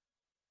thing.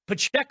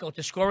 Pacheco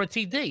to score a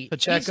TD.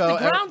 Pacheco, he's the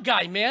ground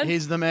guy, man.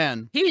 He's the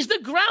man. He's the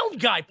ground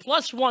guy.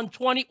 Plus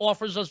 120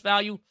 offers us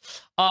value.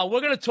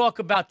 We're going to talk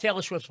about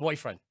Taylor Swift's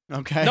boyfriend.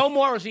 Okay. No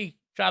more is he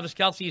Travis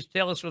Kelce. He's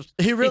Taylor Swift's.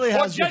 He really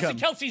has Jason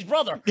become. Kelce's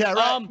brother. Yeah,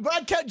 right.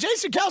 But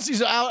Jason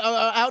Kelce's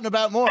out and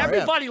about more.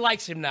 Everybody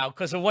likes him now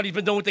because of what he's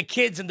been doing with the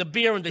kids and the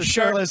beer and the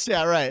shirt. Shirtless,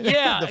 yeah, right.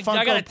 Yeah,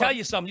 I got to tell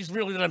you something. He's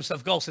really let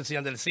himself go since the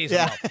end of the season.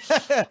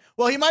 Yeah.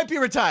 Well, he might be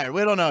retired.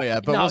 We don't know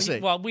yet, but we'll see.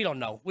 Well, we don't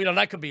know.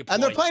 That could be a point.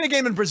 And they're playing a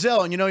game in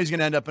Brazil, and he's going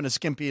to end up in a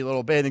skimpy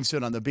little bathing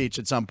suit on the beach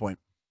at some point.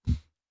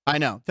 I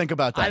know. Think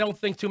about that. I don't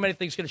think too many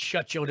things going to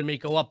shut Joe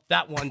D'Amico up.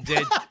 That one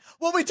did.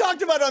 Well, we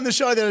talked about it on the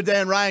show the other day,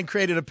 and Ryan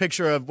created a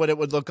picture of what it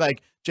would look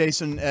like,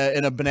 Jason,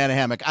 in a banana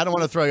hammock. I don't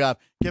want to throw you off.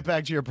 Get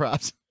back to your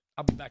props.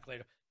 I'll be back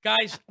later.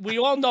 Guys, we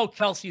all know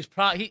Kelce's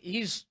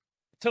he's,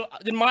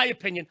 in my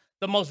opinion,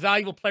 the most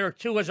valuable player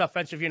to his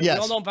offensive unit. Yes.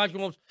 We all know him,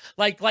 Patrick Mahomes,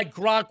 like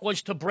Gronk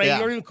was to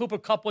Brady, or even Cooper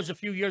Kupp was a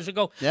few years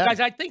ago. Yeah. Guys,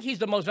 I think he's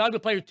the most valuable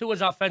player to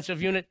his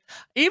offensive unit.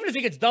 Even if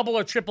he gets double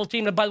or triple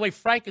teamed, and by the way,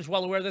 Frank is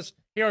well aware of this.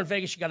 Here in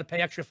Vegas, you got to pay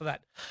extra for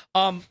that.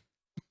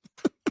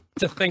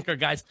 It's a thinker,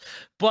 guys.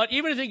 But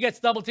even if he gets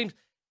double teamed,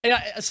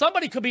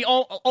 somebody could be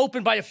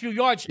open by a few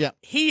yards. Yeah.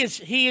 He is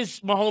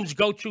Mahomes'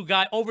 go-to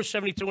guy, over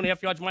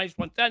 72.5 yards, minus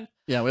 110.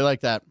 Yeah, we like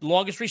that.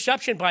 Longest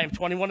reception by him,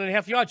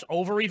 21.5 yards,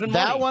 over even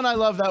money. That one, I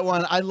love that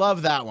one. I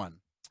love that one.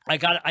 I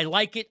got it. I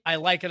like it.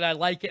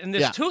 And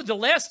there's the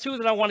last two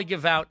that I want to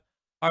give out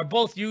are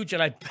both huge,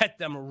 and I bet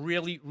them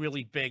really,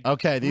 really big.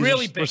 Okay, these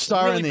really big. We're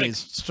starring really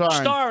these. Big.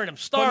 Starring them.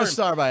 Put a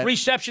star by it.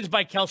 Receptions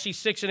by Kelce,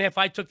 6.5.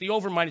 I took the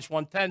over minus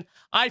 110.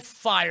 I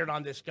fired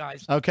on this,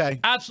 guys. Okay.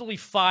 Absolutely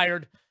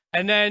fired.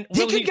 And then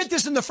he could get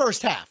this in the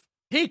first half.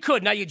 He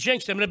could. Now you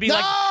jinxed him. It'll be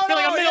like a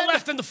minute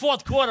left in the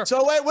fourth quarter.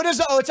 So wait, what is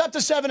it? Oh, it's up to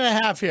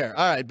 7.5 here.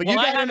 All right, but you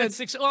got it at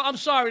 6. Well, I'm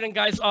sorry then,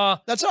 guys.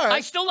 That's all right. I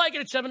still like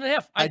it at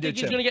 7.5. I think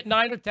he's going to get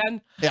 9 or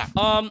 10.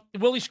 Yeah.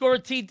 Will he score a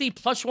TD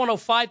plus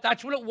 105?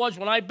 That's what it was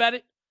when I bet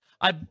it.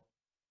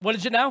 What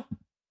is it now?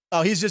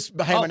 Oh, he's just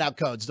hammering out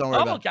codes. Don't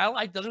worry about it. Okay.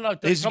 I don't know.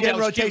 He's getting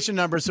rotation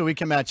numbers so we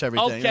can match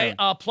everything. Okay.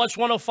 Plus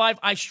 105.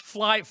 I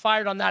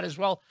fired on that as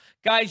well.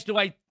 Guys,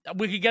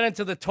 we could get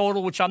into the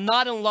total, which I'm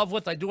not in love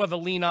with. I do have a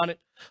lean on it.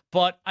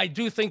 But I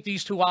do think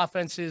these two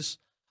offenses,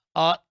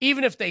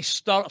 even if they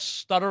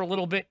stutter a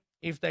little bit,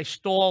 if they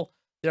stall,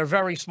 they're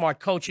very smart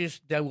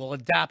coaches. They will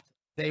adapt.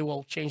 They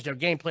will change their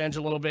game plans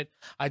a little bit.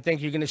 I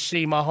think you're going to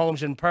see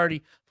Mahomes and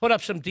Purdy put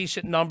up some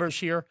decent numbers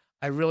here.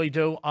 I really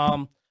do.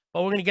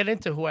 But we're going to get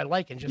into who I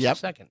like in just a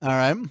second. All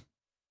right.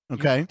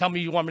 Okay. Tell me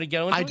you want me to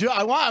get into I it? do.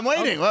 I'm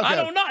waiting. Okay. I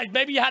don't know.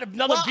 Maybe you had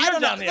another beer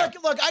down there.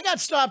 Look, I got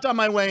stopped on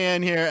my way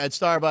in here at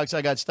Starbucks.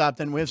 I got stopped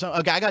in.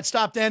 I got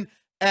stopped in,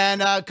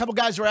 and a couple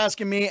guys were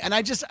asking me, and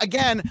I just,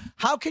 again,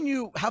 how can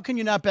you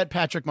not bet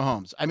Patrick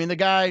Mahomes? I mean, the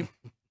guy.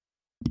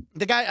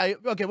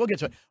 Okay, we'll get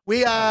to it.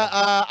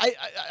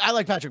 I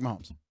like Patrick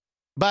Mahomes,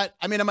 but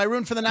I mean, am I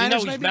rooting for the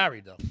Niners? He's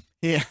married though.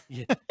 Yeah.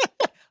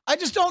 I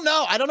just don't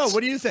know. I don't know.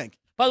 What do you think?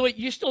 By the way,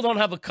 you still don't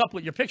have a cup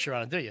with your picture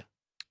on it, do you?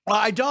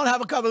 I don't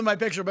have a cup with my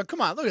picture, but come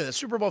on, look at this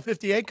Super Bowl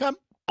 58 cup.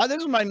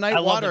 This is my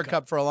night water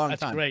cup for a long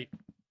time.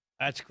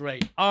 That's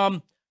great.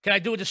 Can I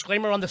do a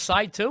disclaimer on the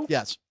side too?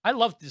 Yes. I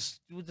love this.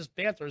 This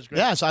banter is great.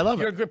 Yes, I love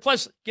it.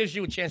 Plus, gives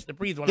you a chance to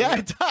breathe.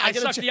 I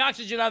suck the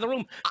oxygen out of the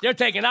room. They're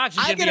taking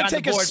oxygen. I get to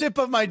take a sip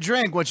of my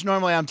drink, which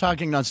normally I'm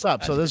talking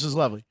nonstop. So this is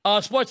lovely.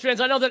 Sports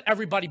fans, I know that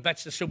everybody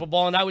bets the Super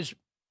Bowl, and I was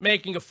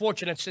making a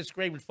fortune in 6th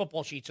grade with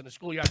football sheets in the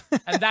schoolyard,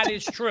 and that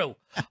is true.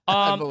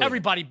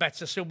 Everybody bets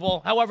the Super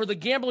Bowl. However, the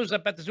gamblers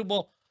that bet the Super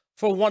Bowl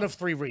for one of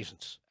 3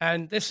 reasons,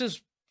 and this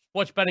is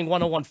Sports Betting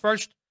 101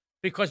 first,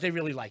 because they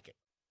really like it.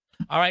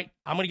 All right,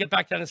 I'm going to get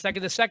back to that in a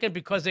second. The second,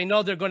 because they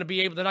know they're not going to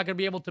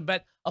be able to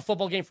bet a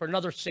football game for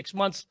another 6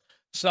 months.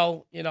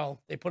 So,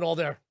 they put all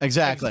their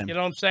exactly. Things, you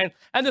know what I'm saying?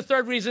 And the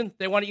third reason,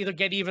 they want to either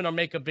get even or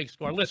make a big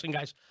score. Listen,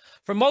 guys,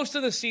 for most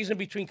of the season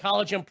between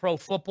college and pro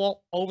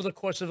football, over the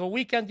course of a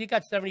weekend, you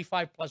got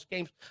 75 plus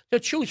games to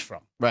choose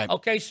from. Right.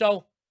 Okay,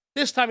 so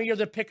this time of year,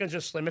 the pickings are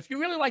slim. If you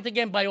really like the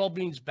game, by all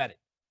means, bet it.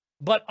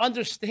 But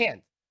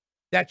understand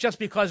that just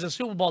because the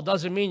Super Bowl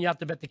doesn't mean you have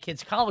to bet the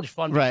kids' college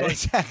fund. Right,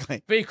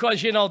 exactly.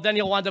 Because, then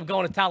you'll wind up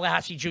going to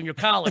Tallahassee Junior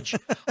College.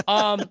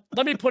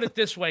 Let me put it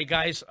this way,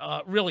 guys.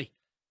 Really,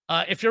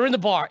 if you're in a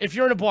bar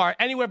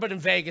anywhere but in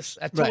Vegas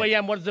at 2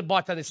 a.m., what does the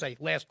bartender say?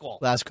 Last call.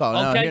 Last call.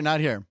 Okay? No, you're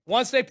not here.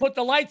 Once they put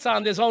the lights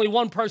on, there's only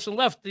one person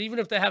left. Even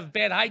if they have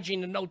bad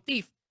hygiene and no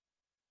teeth,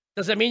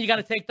 does that mean you got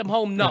to take them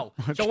home? No.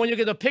 So when you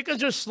get the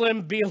pickings are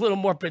slim, be a little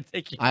more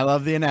particular. I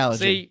love the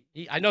analogy.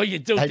 See, I know you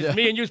do, because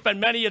me and you spend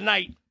many a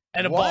night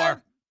at a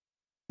bar.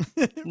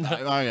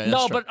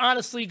 But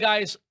honestly,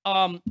 guys,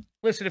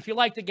 listen, if you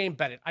like the game,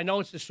 bet it. I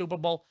know it's the Super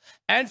Bowl.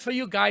 And for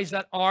you guys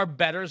that are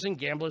bettors and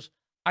gamblers,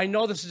 I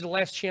know this is the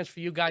last chance for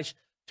you guys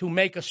to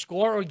make a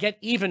score or get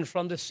even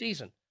from this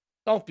season.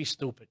 Don't be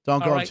stupid.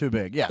 Don't go too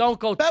big. Yeah. Don't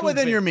go bet too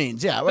within big. your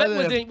means. Yeah.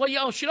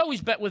 You should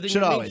always bet within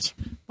your means.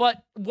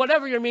 But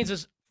whatever your means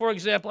is, for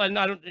example, and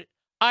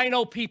I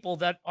know people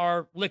that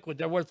are liquid.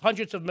 They're worth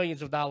hundreds of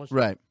millions of dollars.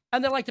 Right.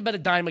 And they like to bet a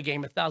dime a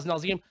game,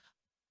 $1,000 a game.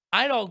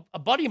 I know a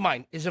buddy of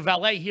mine is a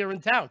valet here in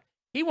town.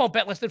 He won't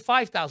bet less than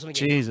 $5,000 a game.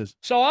 Jesus.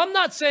 So I'm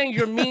not saying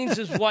your means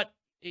is what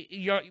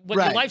your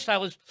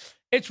lifestyle is.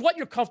 It's what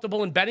you're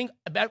comfortable in betting.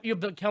 You're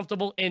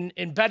comfortable in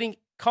betting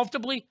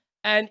comfortably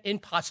and in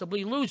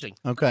possibly losing.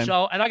 Okay.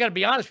 So, and I got to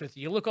be honest with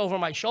you. You look over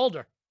my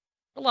shoulder.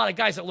 A lot of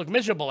guys that look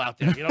miserable out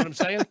there. You know what I'm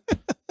saying?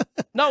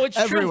 No, it's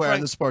everywhere true,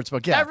 in the sports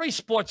book. Yeah, every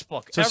sports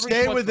book. So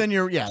stay within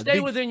your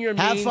within your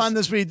means. Have fun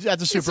this week at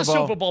the Super Bowl.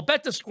 Super Bowl.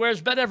 Bet the squares.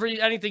 Bet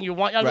anything you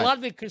want. Right. A lot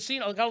of the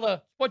a lot of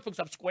the sports books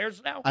have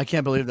squares now. I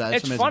can't believe that.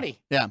 It's amazing. Funny.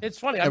 Yeah, it's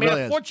funny. I made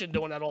a fortune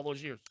doing that all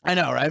those years. I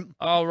know, right?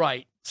 All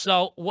right.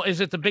 So, is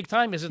it the big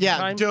time? Is it the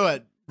time? Do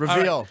it.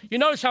 Reveal. Right. You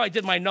notice how I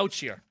did my notes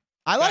here.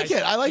 I like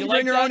it. I like you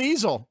bring your own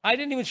easel. I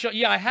didn't even show.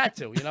 Yeah, I had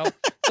to.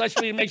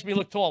 Especially it makes me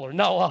look taller.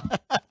 No.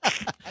 I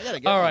gotta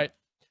get. All right.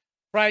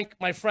 Frank,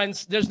 my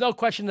friends, there's no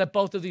question that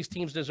both of these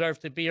teams deserve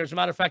to be here. As a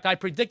matter of fact, I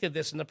predicted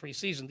this in the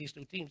preseason, these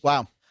two teams.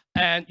 Wow.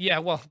 And,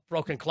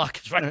 broken clock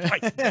is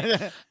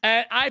right.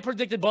 And I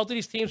predicted both of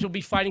these teams will be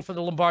fighting for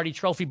the Lombardi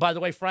Trophy. By the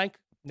way, Frank,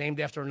 named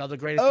after another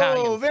great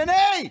Italian. Oh,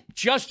 Vinny!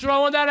 Just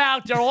throwing that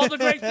out there. All the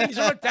great things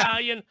are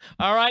Italian.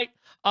 All right?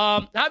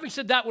 Having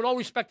said that, with all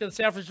respect to the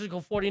San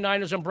Francisco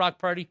 49ers and Brock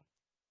Purdy,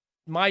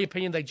 in my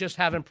opinion, they just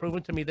haven't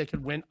proven to me they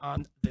could win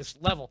on this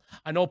level.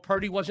 I know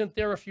Purdy wasn't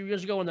there a few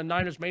years ago when the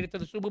Niners made it to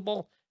the Super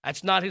Bowl.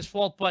 That's not his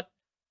fault, but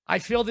I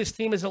feel this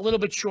team is a little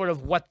bit short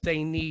of what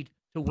they need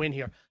to win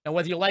here. Now,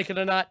 whether you like it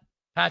or not,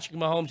 Patrick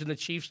Mahomes and the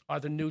Chiefs are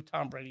the new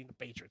Tom Brady and the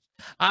Patriots.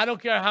 I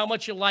don't care how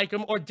much you like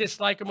him or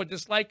dislike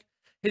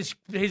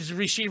his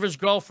receiver's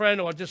girlfriend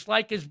or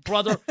dislike his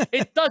brother.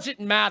 It doesn't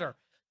matter.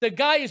 The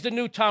guy is the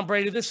new Tom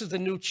Brady. This is the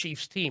new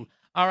Chiefs team,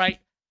 all right?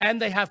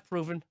 And they have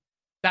proven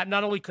that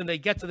not only can they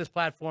get to this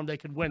platform, they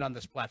could win on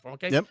this platform,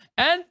 okay? Yep.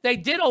 And they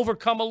did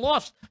overcome a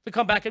loss to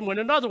come back and win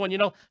another one.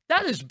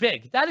 That is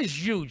big. That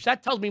is huge.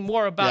 That tells me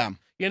more about,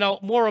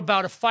 more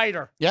about a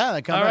fighter. Yeah,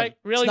 they come all right?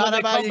 Really, it's not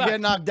about you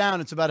get knocked down.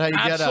 It's about how you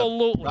get up.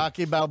 Absolutely.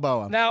 Rocky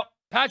Balboa. Now,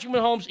 Patrick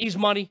Mahomes, he's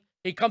money.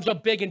 He comes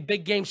up big in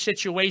big game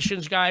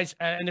situations, guys.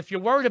 And if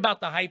you're worried about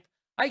the hype,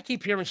 I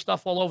keep hearing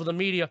stuff all over the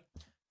media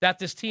that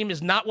this team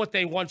is not what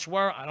they once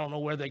were. I don't know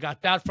where they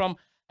got that from.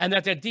 And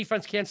that their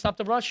defense can't stop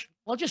the rush.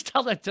 Well, just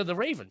tell that to the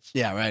Ravens.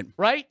 Yeah, right.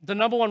 Right? The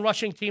number one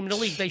rushing team in the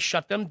league. They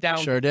shut them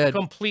down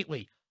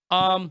completely.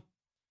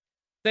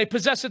 They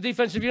possess a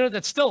defensive unit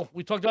that still,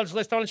 we talked about this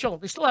last time on the show,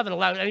 they still haven't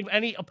allowed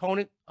any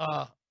opponent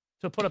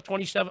to put up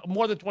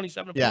more than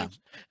 27 points.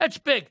 That's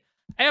big.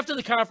 After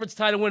the conference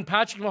title win,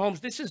 Patrick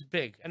Mahomes, this is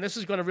big, and this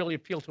is going to really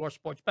appeal to our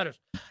sports bettors.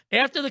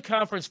 After the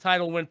conference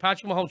title win,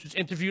 Patrick Mahomes was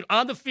interviewed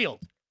on the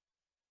field,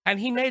 and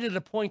he made it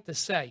a point to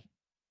say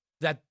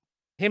that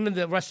him and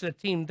the rest of the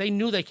team, they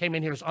knew they came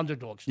in here as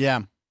underdogs.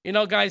 Yeah. You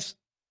know, guys,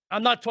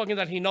 I'm not talking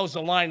that he knows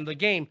the line of the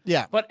game.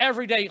 Yeah. But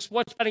every day,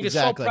 sports betting is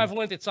so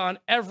prevalent. It's on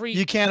every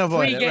you can't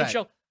avoid it, game right.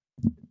 show.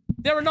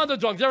 They're an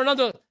underdog. They're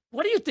another.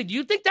 What do you think? Do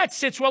you think that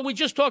sits well? We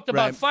just talked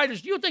about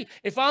fighters. Do you think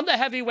if I'm the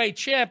heavyweight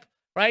champ,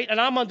 right,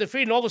 and I'm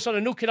undefeated, and all of a sudden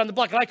a new kid on the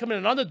block, and I come in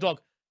an underdog,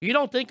 you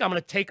don't think I'm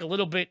going to take a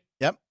little bit?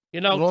 Yep.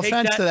 You know, a little take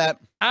offense to that.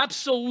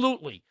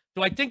 Absolutely.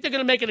 Do I think they're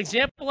going to make an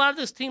example out of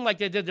this team like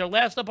they did their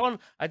last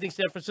opponent? I think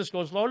San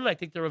Francisco is loaded. I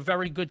think they're a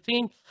very good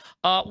team.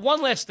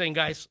 One last thing,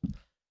 guys.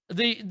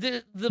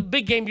 The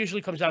big game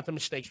usually comes down to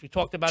mistakes. We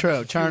talked about this a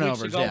few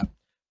turnovers, weeks ago. yeah.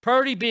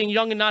 Purdy being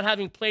young and not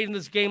having played in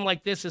this game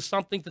like this is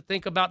something to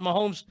think about.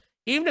 Mahomes,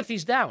 even if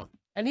he's down,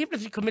 and even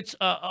if he commits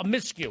a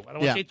miscue, I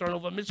don't want to say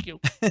turnover, a miscue,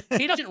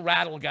 he doesn't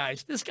rattle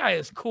guys. This guy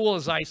is cool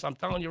as ice, I'm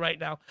telling you right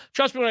now.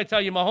 Trust me when I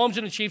tell you, Mahomes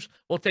and the Chiefs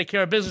will take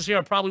care of business here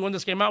and probably win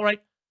this game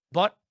outright.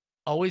 But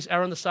always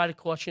err on the side of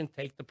caution.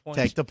 Take the points.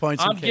 Take the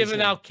points. I'm giving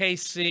out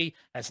KC.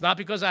 It's not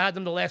because I had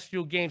them the last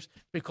few games,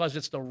 because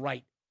it's the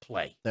right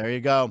play. There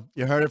you go.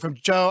 You heard it from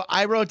Joe.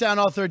 I wrote down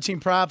all 13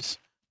 props.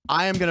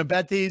 I am going to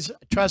bet these.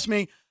 Trust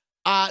me.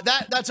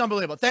 That's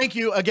unbelievable. Thank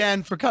you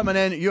again for coming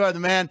in. You are the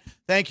man.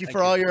 Thank you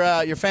for all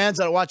your fans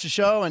that watch the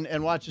show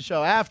and watch the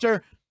show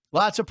after.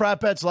 Lots of prop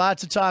bets,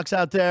 lots of talks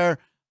out there.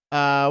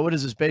 What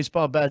is this?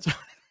 Baseball bets.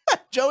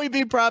 Joey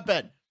B prop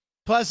bet.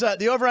 Plus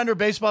the over-under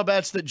baseball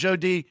bets that Joe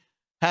D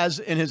has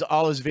in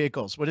all his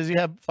vehicles. What does he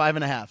have?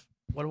 5.5.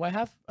 What do I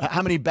have?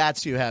 How many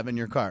bats do you have in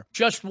your car?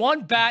 Just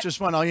one bat. Just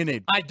one, all you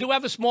need. I do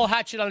have a small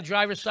hatchet on the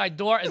driver's side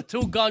door and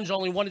 2 guns.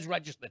 Only one is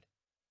registered.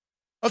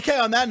 Okay,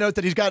 on that note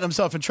that he's gotten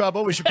himself in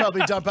trouble, we should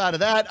probably dump out of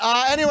that.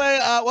 Anyway,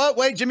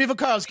 wait, Jimmy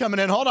Vaccaro's coming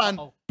in. Hold on.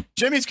 Uh-oh.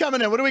 Jimmy's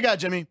coming in. What do we got,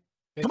 Jimmy?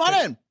 Come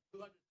on in.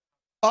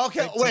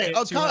 Okay, wait.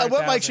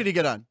 What mic should he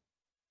get on?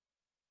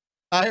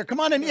 Here, come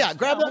on in. Yeah,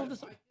 grab that.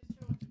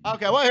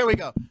 Okay, well, here we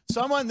go.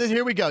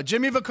 Here we go.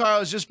 Jimmy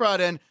Vaccaro's just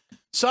brought in.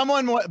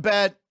 Someone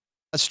bet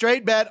a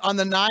straight bet on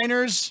the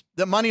Niners,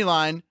 the money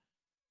line,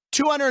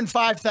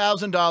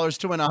 $205,000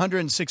 to win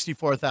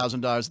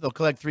 $164,000. They'll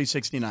collect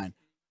 $369,000.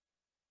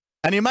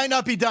 And he might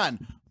not be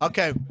done.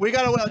 Okay, we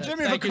got to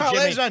Jimmy Vaccaro,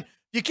 ladies and gentlemen,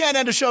 you can't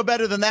end a show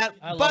better than that.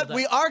 But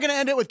we are going to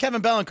end it with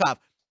Kevin Belenkoff.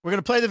 We're going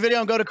to play the video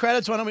and go to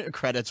credits. What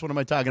am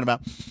I talking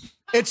about?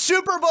 It's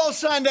Super Bowl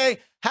Sunday.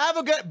 Have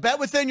a good bet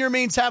within your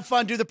means. Have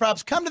fun. Do the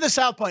props. Come to the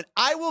South Point.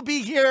 I will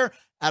be here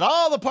at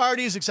all the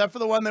parties except for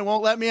the one they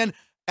won't let me in.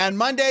 And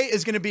Monday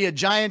is going to be a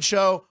giant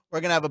show.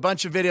 We're going to have a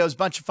bunch of videos,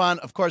 bunch of fun.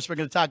 Of course, we're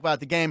going to talk about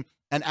the game.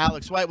 And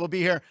Alex White will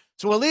be here.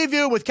 So we'll leave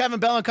you with Kevin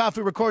Belenkoff,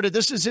 who recorded.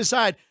 This is his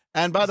side.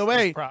 And by the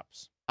way,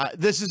 props.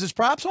 This is his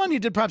props one? You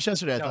did props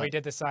yesterday, I thought. No, he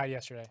did the side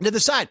yesterday. Did the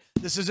side.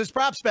 This is his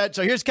props bet.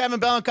 So here's Kevin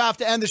Belenkoff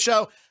to end the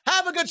show.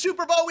 Have a good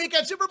Super Bowl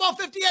weekend. Super Bowl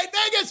 58,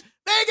 Vegas.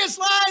 Vegas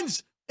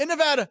lines in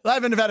Nevada.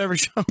 Live in Nevada every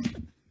show.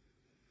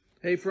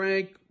 Hey,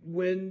 Frank.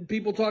 When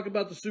people talk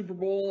about the Super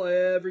Bowl,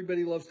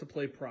 everybody loves to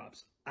play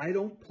props. I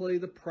don't play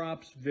the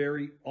props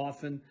very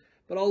often,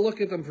 but I'll look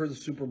at them for the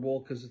Super Bowl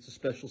because it's a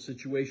special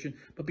situation.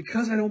 But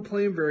because I don't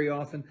play them very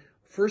often,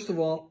 first of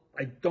all,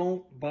 I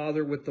don't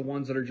bother with the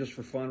ones that are just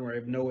for fun, where I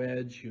have no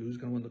edge, who's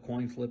going to win the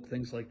coin flip,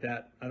 things like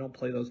that. I don't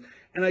play those.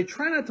 And I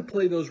try not to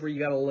play those where you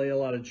got to lay a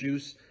lot of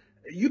juice.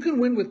 You can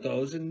win with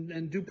those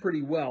and do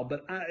pretty well.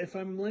 But if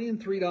I'm laying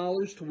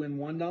 $3 to win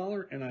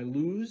 $1 and I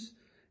lose,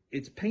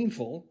 it's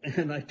painful,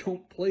 and I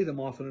don't play them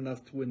often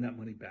enough to win that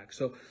money back.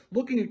 So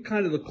looking at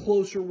kind of the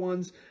closer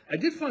ones, I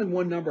did find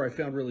one number I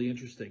found really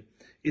interesting.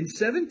 In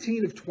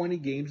 17 of 20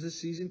 games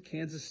this season,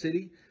 Kansas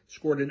City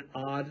scored an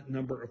odd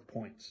number of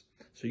points.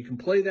 So you can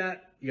play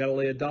that. You got to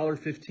lay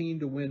 $1.15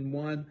 to win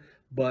one,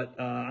 but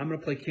I'm going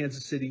to play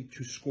Kansas City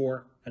to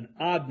score an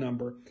odd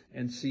number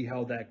and see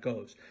how that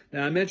goes.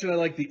 Now, I mentioned I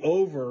like the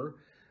over,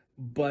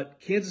 but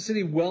Kansas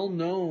City well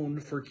known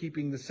for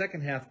keeping the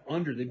second half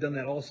under. They've done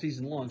that all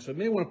season long. So I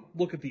may want to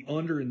look at the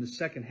under in the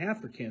second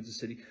half for Kansas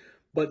City.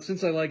 But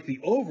since I like the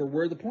over,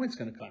 where are the points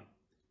going to come?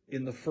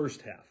 In the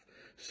first half.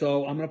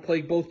 So I'm going to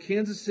play both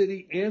Kansas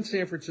City and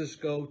San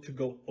Francisco to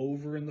go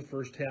over in the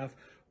first half.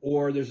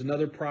 Or there's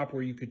another prop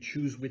where you could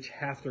choose which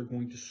half they're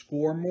going to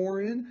score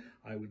more in.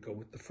 I would go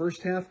with the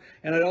first half.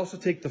 And I'd also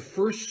take the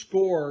first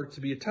score to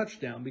be a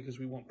touchdown because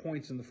we want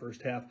points in the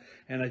first half.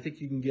 And I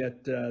think you can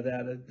get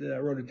that. I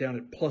wrote it down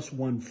at plus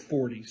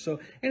 140. So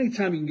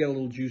anytime you can get a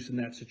little juice in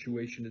that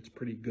situation, it's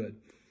pretty good.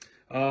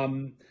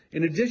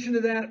 In addition to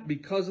that,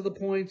 because of the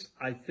points,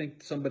 I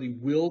think somebody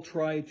will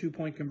try a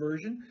 2-point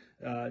conversion.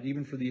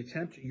 Even for the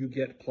attempt, you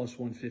get plus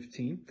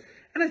 115.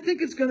 And I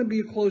think it's going to be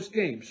a close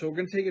game. So we're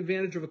going to take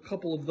advantage of a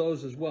couple of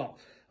those as well.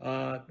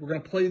 We're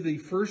going to play the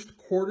first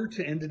quarter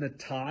to end in a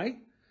tie.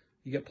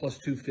 You get plus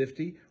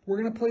 250. We're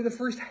going to play the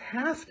first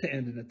half to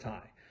end in a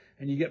tie.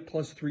 And you get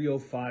plus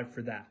 305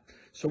 for that.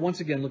 So once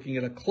again, looking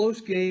at a close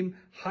game,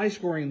 high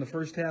scoring in the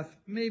first half,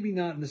 maybe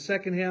not in the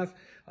second half.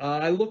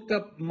 I looked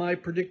up my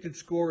predicted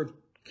score of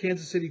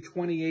Kansas City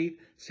 28,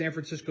 San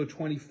Francisco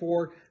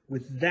 24.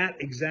 With that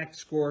exact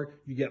score,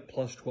 you get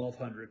plus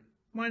 1,200.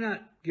 Why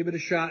not? Give it a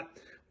shot.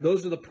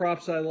 Those are the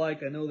props I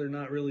like. I know they're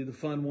not really the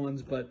fun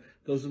ones, but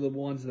those are the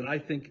ones that I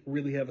think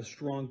really have a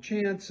strong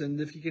chance. And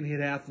if you can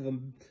hit half of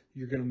them,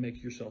 you're going to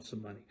make yourself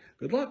some money.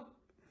 Good luck.